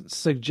evidence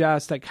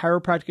suggests that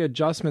chiropractic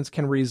adjustments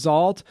can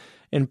result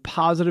in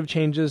positive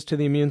changes to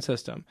the immune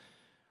system.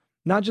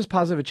 Not just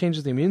positive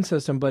changes to the immune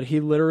system, but he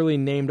literally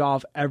named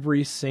off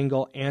every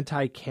single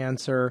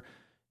anti-cancer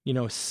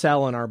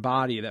cell in our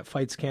body that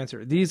fights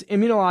cancer. These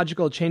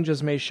immunological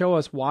changes may show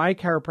us why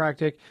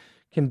chiropractic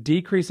can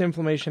decrease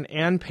inflammation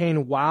and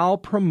pain while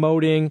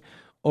promoting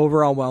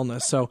overall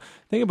wellness. So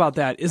think about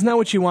that. Isn't that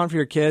what you want for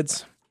your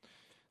kids?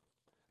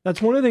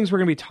 That's one of the things we're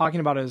going to be talking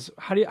about is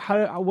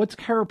what's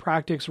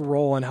chiropractic's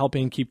role in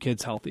helping keep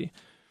kids healthy?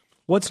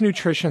 What's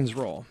nutrition's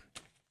role?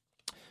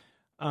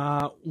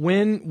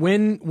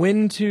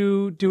 When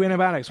to do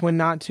antibiotics, when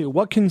not to?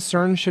 What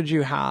concerns should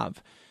you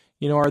have?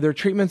 Are there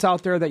treatments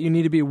out there that you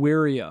need to be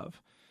wary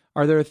of?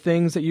 Are there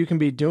things that you can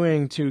be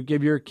doing to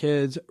give your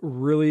kids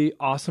really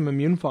awesome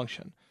immune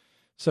function?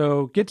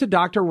 So get to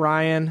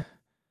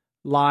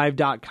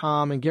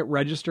drryanlive.com and get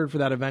registered for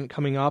that event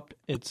coming up.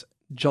 It's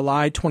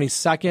July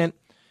 22nd,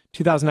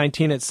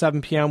 2019 at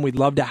 7 p.m. We'd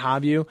love to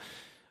have you.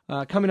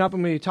 Coming up,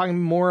 I'm going to be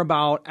talking more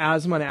about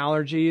asthma and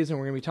allergies, and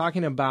we're going to be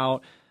talking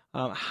about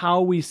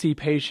how we see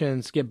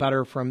patients get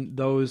better from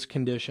those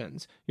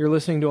conditions. You're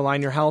listening to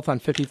Align Your Health on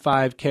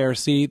 55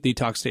 KRC, the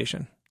talk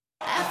station.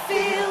 I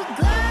feel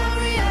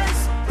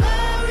glorious,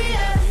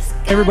 glorious.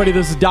 Hey everybody,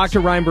 this is Dr.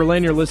 Ryan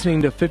Berlin. You're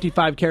listening to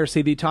 55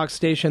 KRC, the talk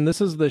station.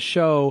 This is the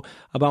show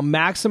about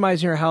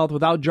maximizing your health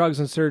without drugs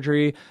and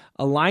surgery.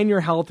 Align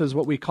Your Health is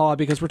what we call it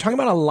because we're talking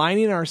about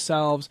aligning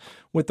ourselves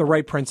with the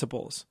right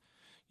principles.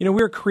 We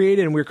were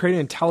created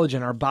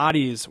intelligent. Our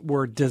bodies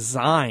were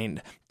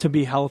designed to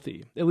be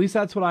healthy. At least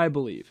that's what I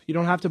believe. You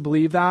don't have to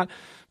believe that.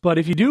 But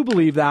if you do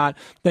believe that,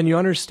 then you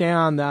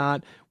understand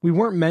that we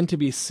weren't meant to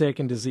be sick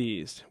and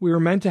diseased. We were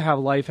meant to have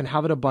life and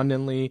have it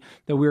abundantly,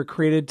 that we were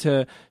created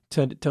to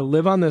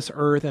live on this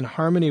earth in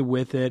harmony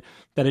with it,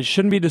 that it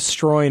shouldn't be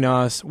destroying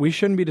us. We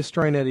shouldn't be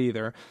destroying it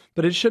either.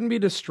 But it shouldn't be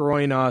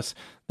destroying us,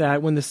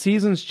 that when the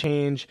seasons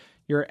change,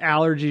 your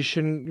allergies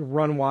shouldn't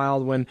run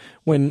wild.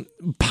 When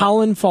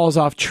pollen falls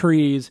off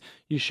trees,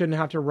 you shouldn't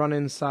have to run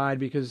inside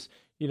because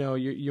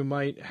you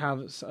might have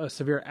a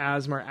severe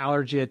asthma or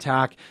allergy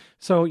attack.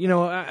 So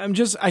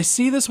I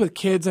see this with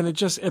kids, and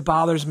it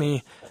bothers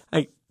me.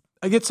 I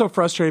get so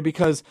frustrated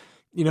because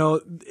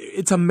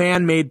it's a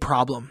man-made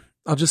problem.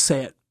 I'll just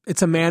say it.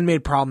 It's a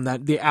man-made problem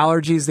that the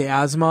allergies, the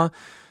asthma,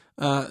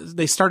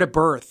 they start at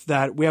birth,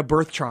 that we have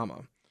birth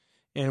trauma.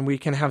 And we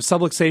can have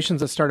subluxations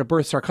that start at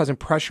birth, start causing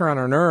pressure on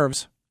our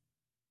nerves.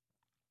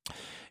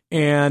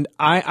 And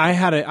I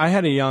had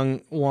a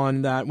young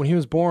one that when he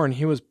was born,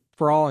 he was,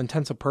 for all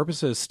intents and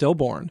purposes,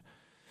 stillborn.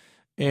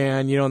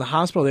 And, in the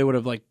hospital, they would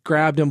have like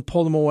grabbed him,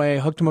 pulled him away,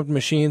 hooked him up to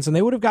machines, and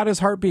they would have got his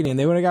heart beating.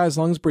 They would have got his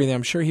lungs breathing.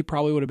 I'm sure he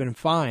probably would have been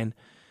fine.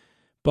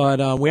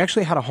 But we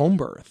actually had a home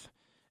birth.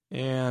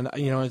 And,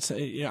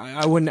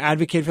 I wouldn't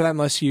advocate for that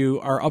unless you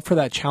are up for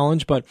that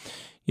challenge. But,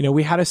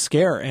 we had a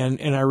scare,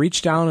 and I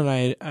reached down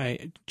and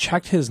I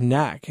checked his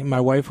neck, and my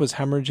wife was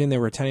hemorrhaging. They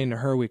were attending to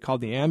her. We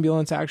called the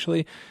ambulance,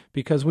 actually,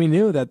 because we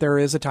knew that there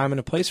is a time and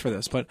a place for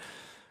this. But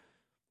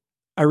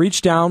I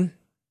reached down,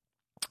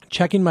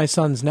 checking my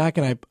son's neck,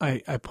 and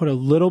I put a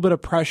little bit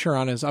of pressure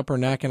on his upper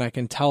neck, and I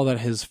can tell that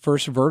his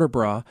first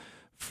vertebra,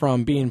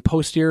 from being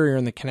posterior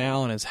in the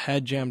canal and his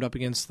head jammed up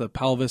against the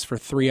pelvis for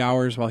 3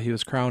 hours while he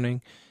was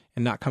crowning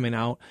and not coming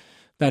out,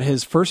 that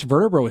his first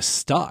vertebra was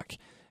stuck.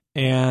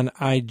 And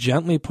I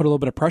gently put a little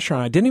bit of pressure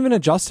on it. I didn't even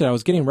adjust it. I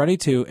was getting ready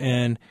to,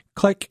 and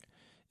click,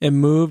 it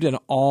moved, and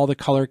all the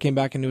color came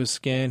back into his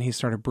skin. He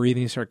started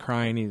breathing. He started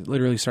crying. He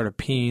literally started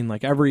peeing.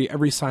 Like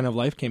every sign of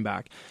life came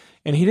back.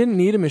 And he didn't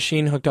need a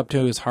machine hooked up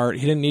to his heart.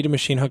 He didn't need a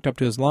machine hooked up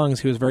to his lungs.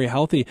 He was very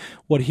healthy.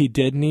 What he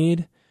did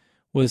need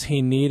was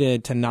he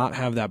needed to not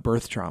have that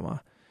birth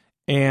trauma.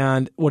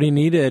 And what he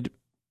needed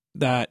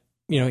that,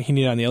 he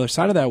needed on the other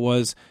side of that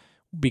was,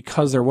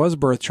 because there was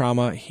birth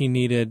trauma, he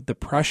needed the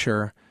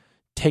pressure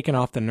taken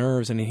off the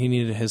nerves, and he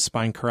needed his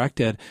spine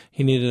corrected.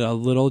 He needed a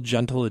little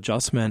gentle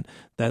adjustment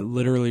that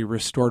literally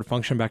restored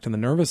function back to the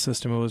nervous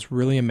system. It was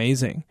really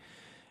amazing.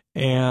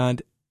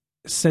 And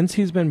since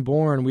he's been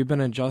born, we've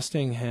been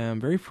adjusting him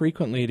very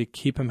frequently to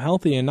keep him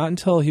healthy. And not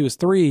until he was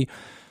 3,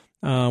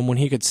 when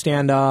he could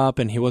stand up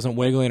and he wasn't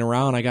wiggling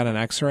around, I got an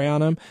x-ray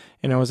on him,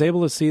 and I was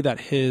able to see that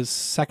his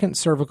second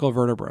cervical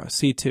vertebra,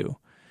 C2,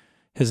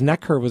 his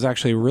neck curve was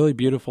actually really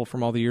beautiful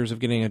from all the years of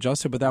getting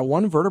adjusted, but that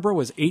one vertebra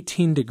was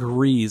 18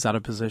 degrees out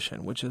of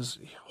position, which is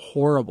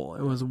horrible.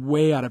 It was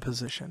way out of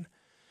position.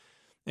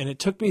 And it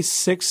took me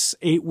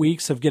 6-8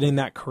 weeks of getting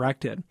that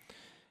corrected.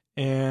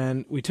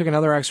 And we took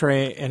another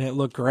x-ray, and it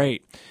looked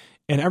great.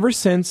 And ever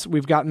since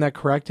we've gotten that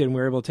corrected and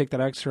we were able to take that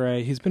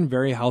x-ray, he's been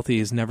very healthy.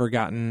 He's never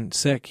gotten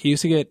sick. He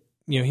used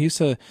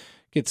to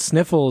get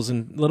sniffles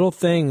and little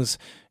things,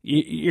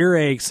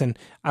 earaches, and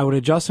I would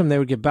adjust them, they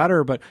would get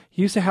better. But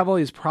he used to have all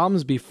these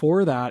problems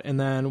before that. And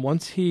then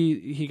once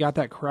he got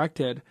that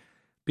corrected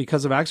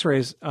because of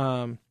x-rays,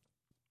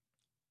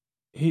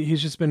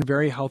 he's just been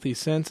very healthy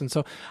since. And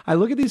so I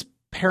look at these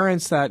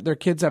parents that their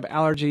kids have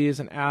allergies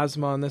and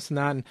asthma and this and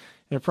that, and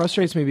it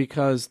frustrates me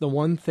because the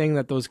one thing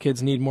that those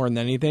kids need more than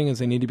anything is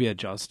they need to be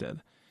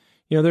adjusted.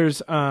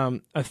 There's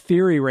a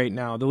theory right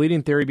now. The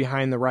leading theory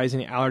behind the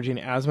rising allergy and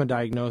asthma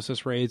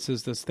diagnosis rates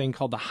is this thing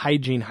called the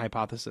hygiene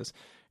hypothesis.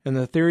 And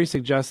the theory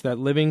suggests that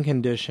living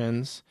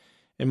conditions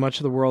in much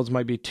of the world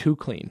might be too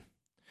clean.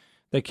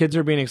 That kids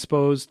are being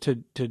exposed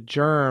to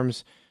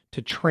germs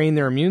to train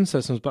their immune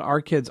systems, but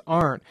our kids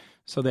aren't.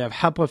 So they have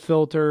HEPA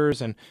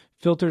filters and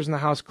filters in the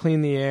house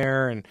clean the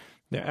air, and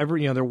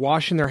they're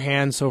washing their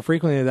hands so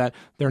frequently that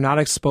they're not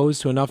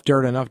exposed to enough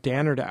dirt, enough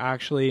dander to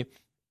actually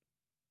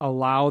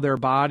allow their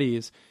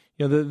bodies.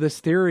 This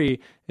theory,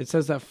 it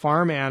says that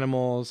farm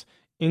animals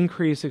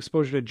increase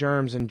exposure to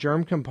germs and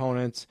germ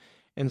components,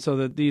 and so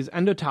that these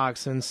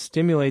endotoxins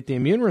stimulate the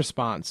immune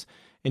response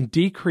and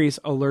decrease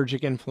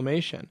allergic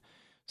inflammation.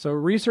 So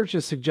research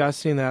is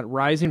suggesting that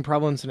rising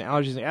prevalence in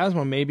allergies and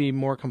asthma may be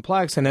more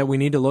complex, and that we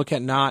need to look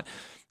at not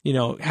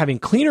having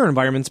cleaner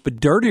environments, but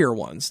dirtier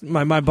ones.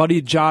 My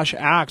buddy Josh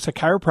Axe, a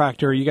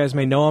chiropractor, you guys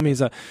may know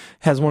him.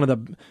 Has one of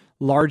the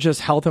largest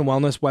health and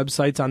wellness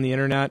websites on the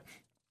internet.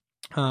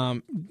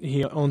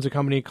 He owns a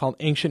company called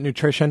Ancient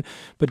Nutrition.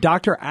 But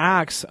Dr.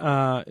 Axe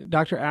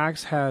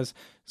has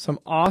some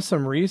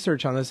awesome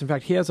research on this. In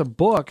fact, he has a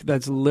book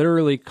that's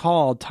literally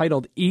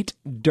titled Eat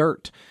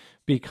Dirt,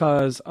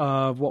 because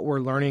of what we're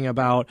learning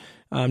about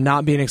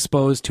not being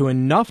exposed to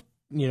enough,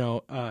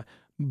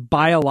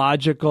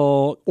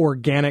 biological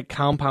organic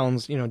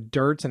compounds,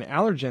 dirts and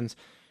allergens.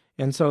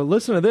 And so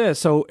listen to this.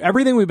 So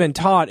everything we've been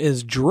taught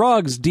is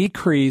drugs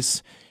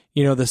decrease,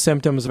 the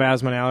symptoms of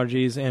asthma and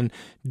allergies, and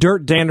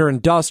dirt, dander,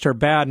 and dust are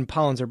bad, and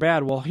pollens are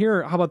bad. Well,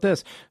 here, how about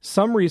this?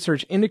 Some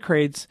research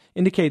indicates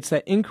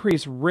that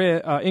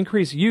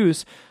increased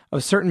use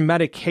of certain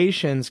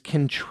medications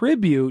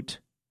contribute,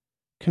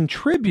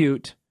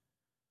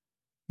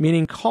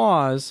 meaning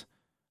cause,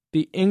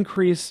 the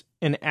increase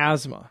in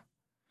asthma.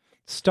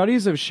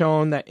 Studies have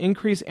shown that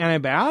increased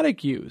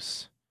antibiotic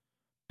use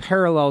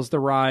parallels the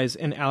rise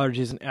in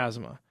allergies and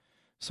asthma.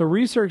 So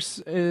research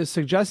is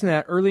suggesting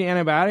that early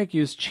antibiotic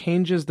use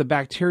changes the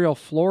bacterial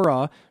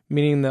flora,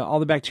 meaning all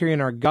the bacteria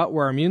in our gut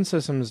where our immune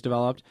system is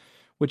developed,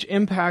 which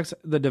impacts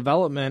the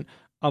development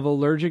of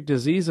allergic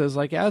diseases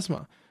like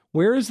asthma.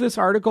 Where is this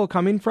article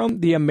coming from?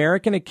 The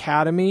American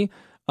Academy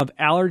of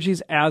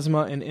Allergies,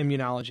 Asthma, and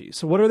Immunology.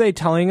 So what are they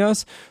telling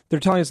us? They're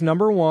telling us,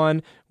 number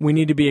one, we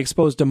need to be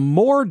exposed to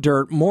more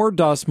dirt, more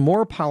dust,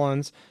 more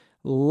pollens,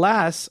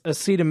 less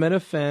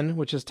acetaminophen,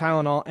 which is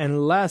Tylenol,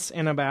 and less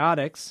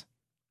antibiotics.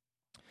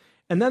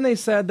 And then they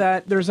said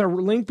that there's a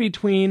link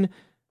between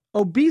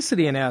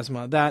obesity and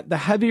asthma, that the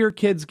heavier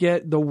kids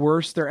get, the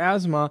worse their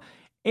asthma,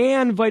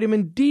 and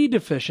vitamin D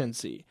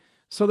deficiency.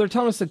 So they're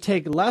telling us to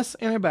take less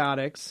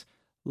antibiotics,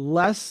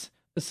 less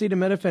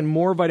acetaminophen,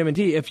 more vitamin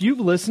D. If you've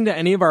listened to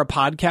any of our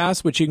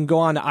podcasts, which you can go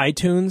on to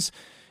iTunes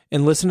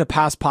and listen to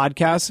past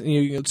podcasts,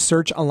 you can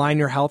search Align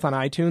Your Health on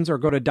iTunes or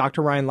go to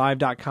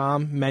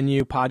drryanlive.com,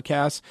 menu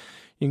podcasts.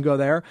 You can go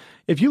there.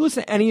 If you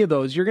listen to any of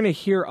those, you're going to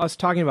hear us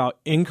talking about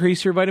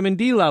increase your vitamin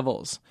D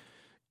levels,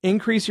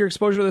 increase your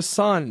exposure to the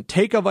sun,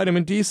 take a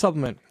vitamin D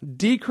supplement,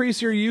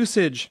 decrease your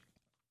usage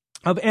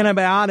of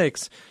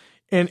antibiotics.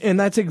 And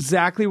that's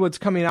exactly what's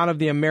coming out of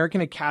the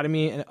American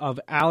Academy of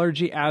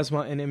Allergy, Asthma,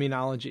 and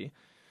Immunology.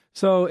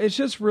 So it's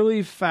just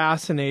really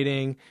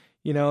fascinating,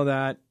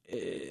 that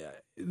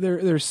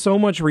there's so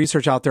much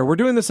research out there. We're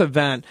doing this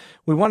event.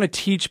 We want to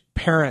teach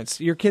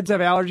parents. Your kids have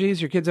allergies.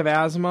 Your kids have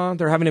asthma.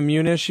 They're having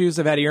immune issues.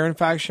 They've had ear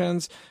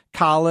infections,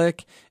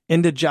 colic,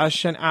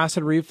 indigestion,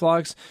 acid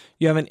reflux.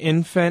 You have an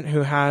infant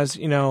who has,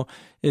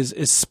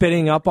 is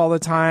spitting up all the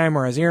time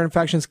or has ear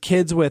infections.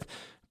 Kids with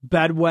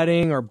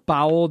bedwetting or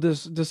bowel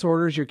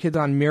disorders, your kids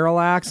on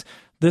Miralax.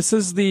 This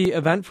is the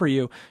event for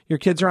you. Your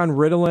kids are on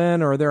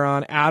Ritalin or they're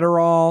on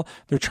Adderall.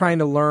 They're trying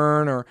to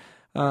learn or,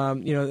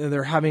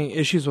 they're having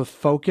issues with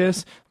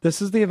focus.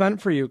 This is the event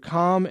for you.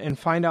 Come and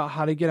find out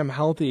how to get them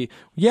healthy.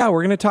 Yeah,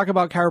 we're going to talk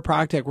about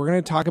chiropractic. We're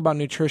going to talk about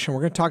nutrition. We're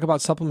going to talk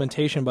about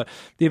supplementation, but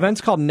the event's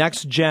called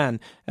Next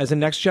Gen, as a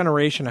next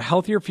generation, a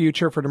healthier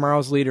future for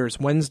tomorrow's leaders.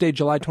 Wednesday,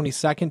 July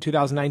 22nd,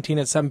 2019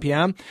 at 7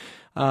 p.m.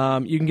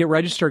 You can get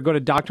registered. Go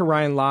to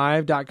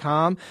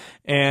drryanlive.com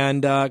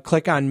and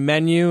click on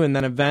menu and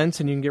then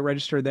events, and you can get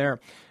registered there.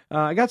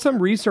 I got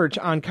some research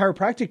on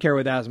chiropractic care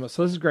with asthma.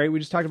 So this is great. We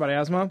just talked about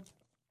asthma.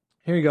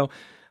 Here you go.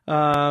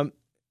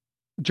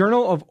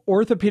 Journal of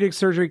Orthopedic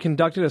Surgery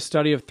conducted a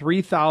study of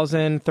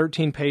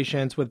 3,013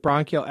 patients with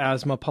bronchial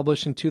asthma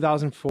published in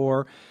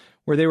 2004,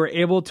 where they were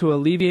able to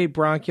alleviate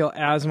bronchial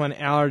asthma and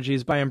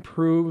allergies by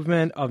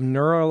improvement of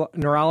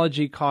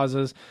neurology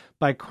causes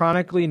by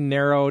chronically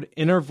narrowed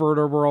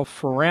intervertebral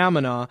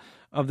foramina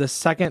of the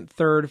 2nd,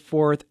 3rd,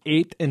 4th,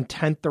 8th, and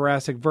 10th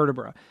thoracic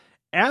vertebra.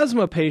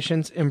 Asthma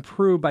patients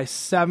improved by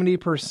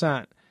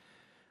 70%.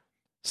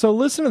 So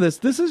listen to this.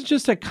 This is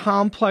just a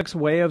complex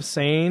way of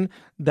saying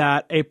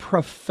that a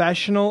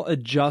professional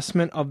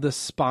adjustment of the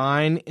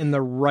spine in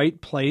the right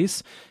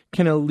place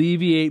can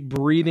alleviate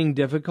breathing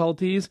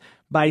difficulties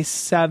by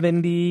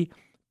 70%.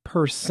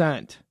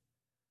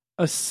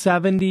 A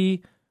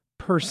 70%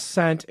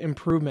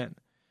 improvement.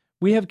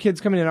 We have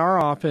kids coming in our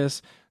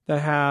office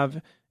that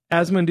have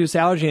asthma-induced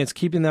allergy, and it's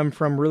keeping them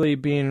from really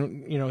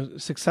being,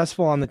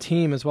 successful on the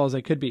team as well as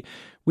they could be.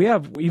 We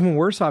have even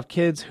worse off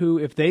kids who,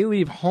 if they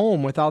leave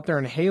home without their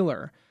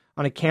inhaler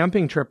on a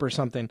camping trip or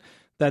something,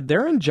 that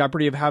they're in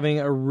jeopardy of having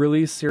a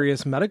really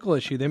serious medical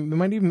issue. They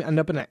might even end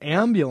up in an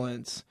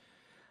ambulance.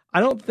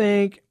 I don't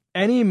think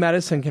any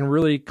medicine can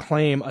really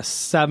claim a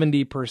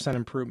 70%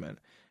 improvement.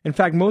 In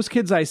fact, most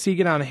kids I see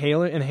get on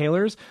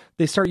inhalers,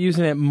 they start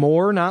using it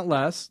more, not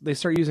less. They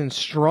start using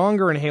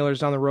stronger inhalers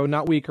down the road,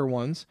 not weaker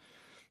ones.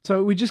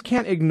 So we just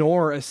can't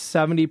ignore a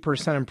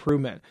 70%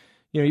 improvement.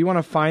 You want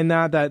to find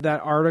that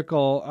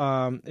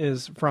article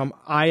is from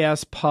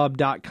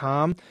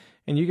ispub.com,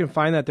 and you can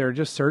find that there.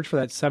 Just search for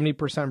that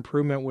 70%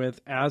 improvement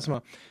with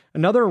asthma.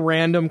 Another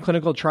random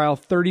clinical trial,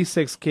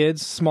 36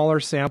 kids, smaller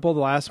sample. The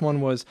last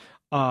one was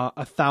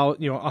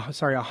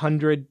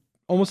 100,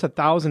 almost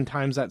 1,000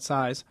 times that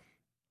size.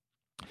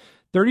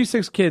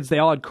 36 kids, they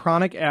all had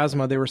chronic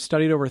asthma. They were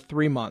studied over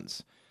 3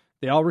 months.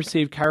 They all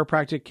received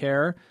chiropractic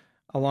care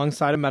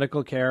alongside of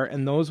medical care,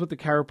 and those with the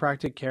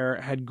chiropractic care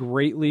had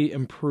greatly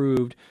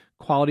improved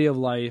quality of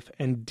life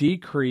and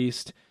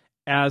decreased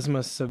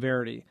asthma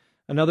severity.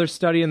 Another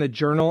study in the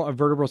Journal of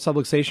Vertebral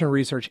Subluxation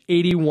Research,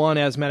 81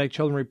 asthmatic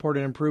children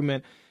reported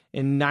improvement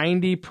in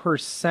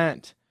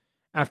 90%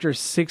 after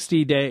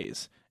 60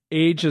 days.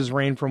 Ages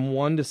range from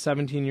 1 to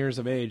 17 years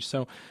of age.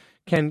 So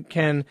can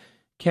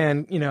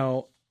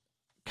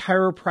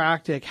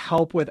chiropractic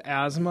help with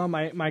asthma?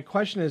 My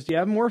question is, do you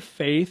have more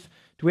faith?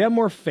 Do we have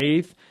more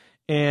faith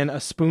in a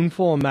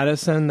spoonful of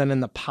medicine than in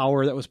the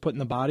power that was put in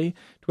the body?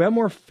 Do we have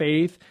more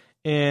faith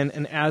in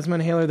an asthma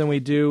inhaler than we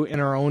do in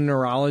our own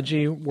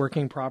neurology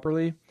working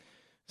properly?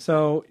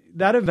 So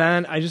that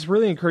event, I just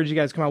really encourage you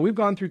guys to come out. We've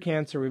gone through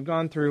cancer. We've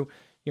gone through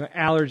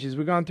allergies.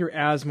 We've gone through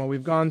asthma.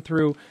 We've gone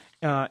through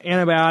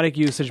antibiotic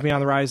usage being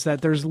on the rise.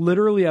 That there's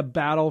literally a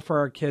battle for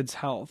our kids'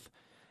 health.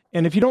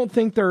 And if you don't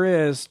think there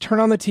is, turn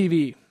on the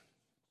TV.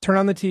 Turn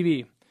on the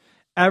TV.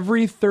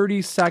 Every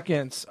 30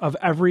 seconds of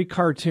every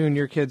cartoon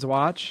your kids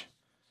watch,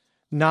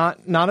 not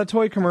a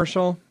toy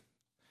commercial,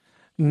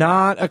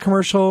 not a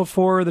commercial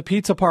for the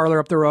pizza parlor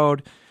up the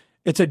road.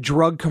 It's a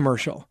drug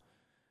commercial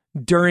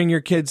during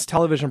your kids'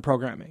 television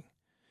programming.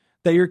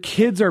 That your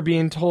kids are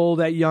being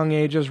told at young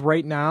ages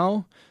right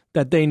now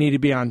that they need to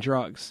be on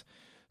drugs.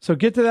 So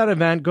get to that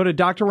event. Go to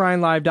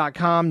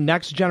drryanlive.com.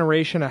 Next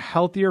Generation, a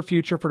healthier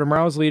future for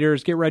tomorrow's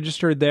leaders. Get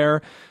registered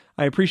there.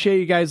 I appreciate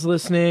you guys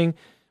listening.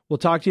 We'll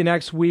talk to you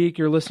next week.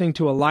 You're listening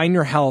to Align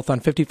Your Health on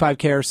 55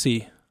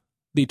 KRC,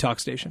 the talk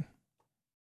station.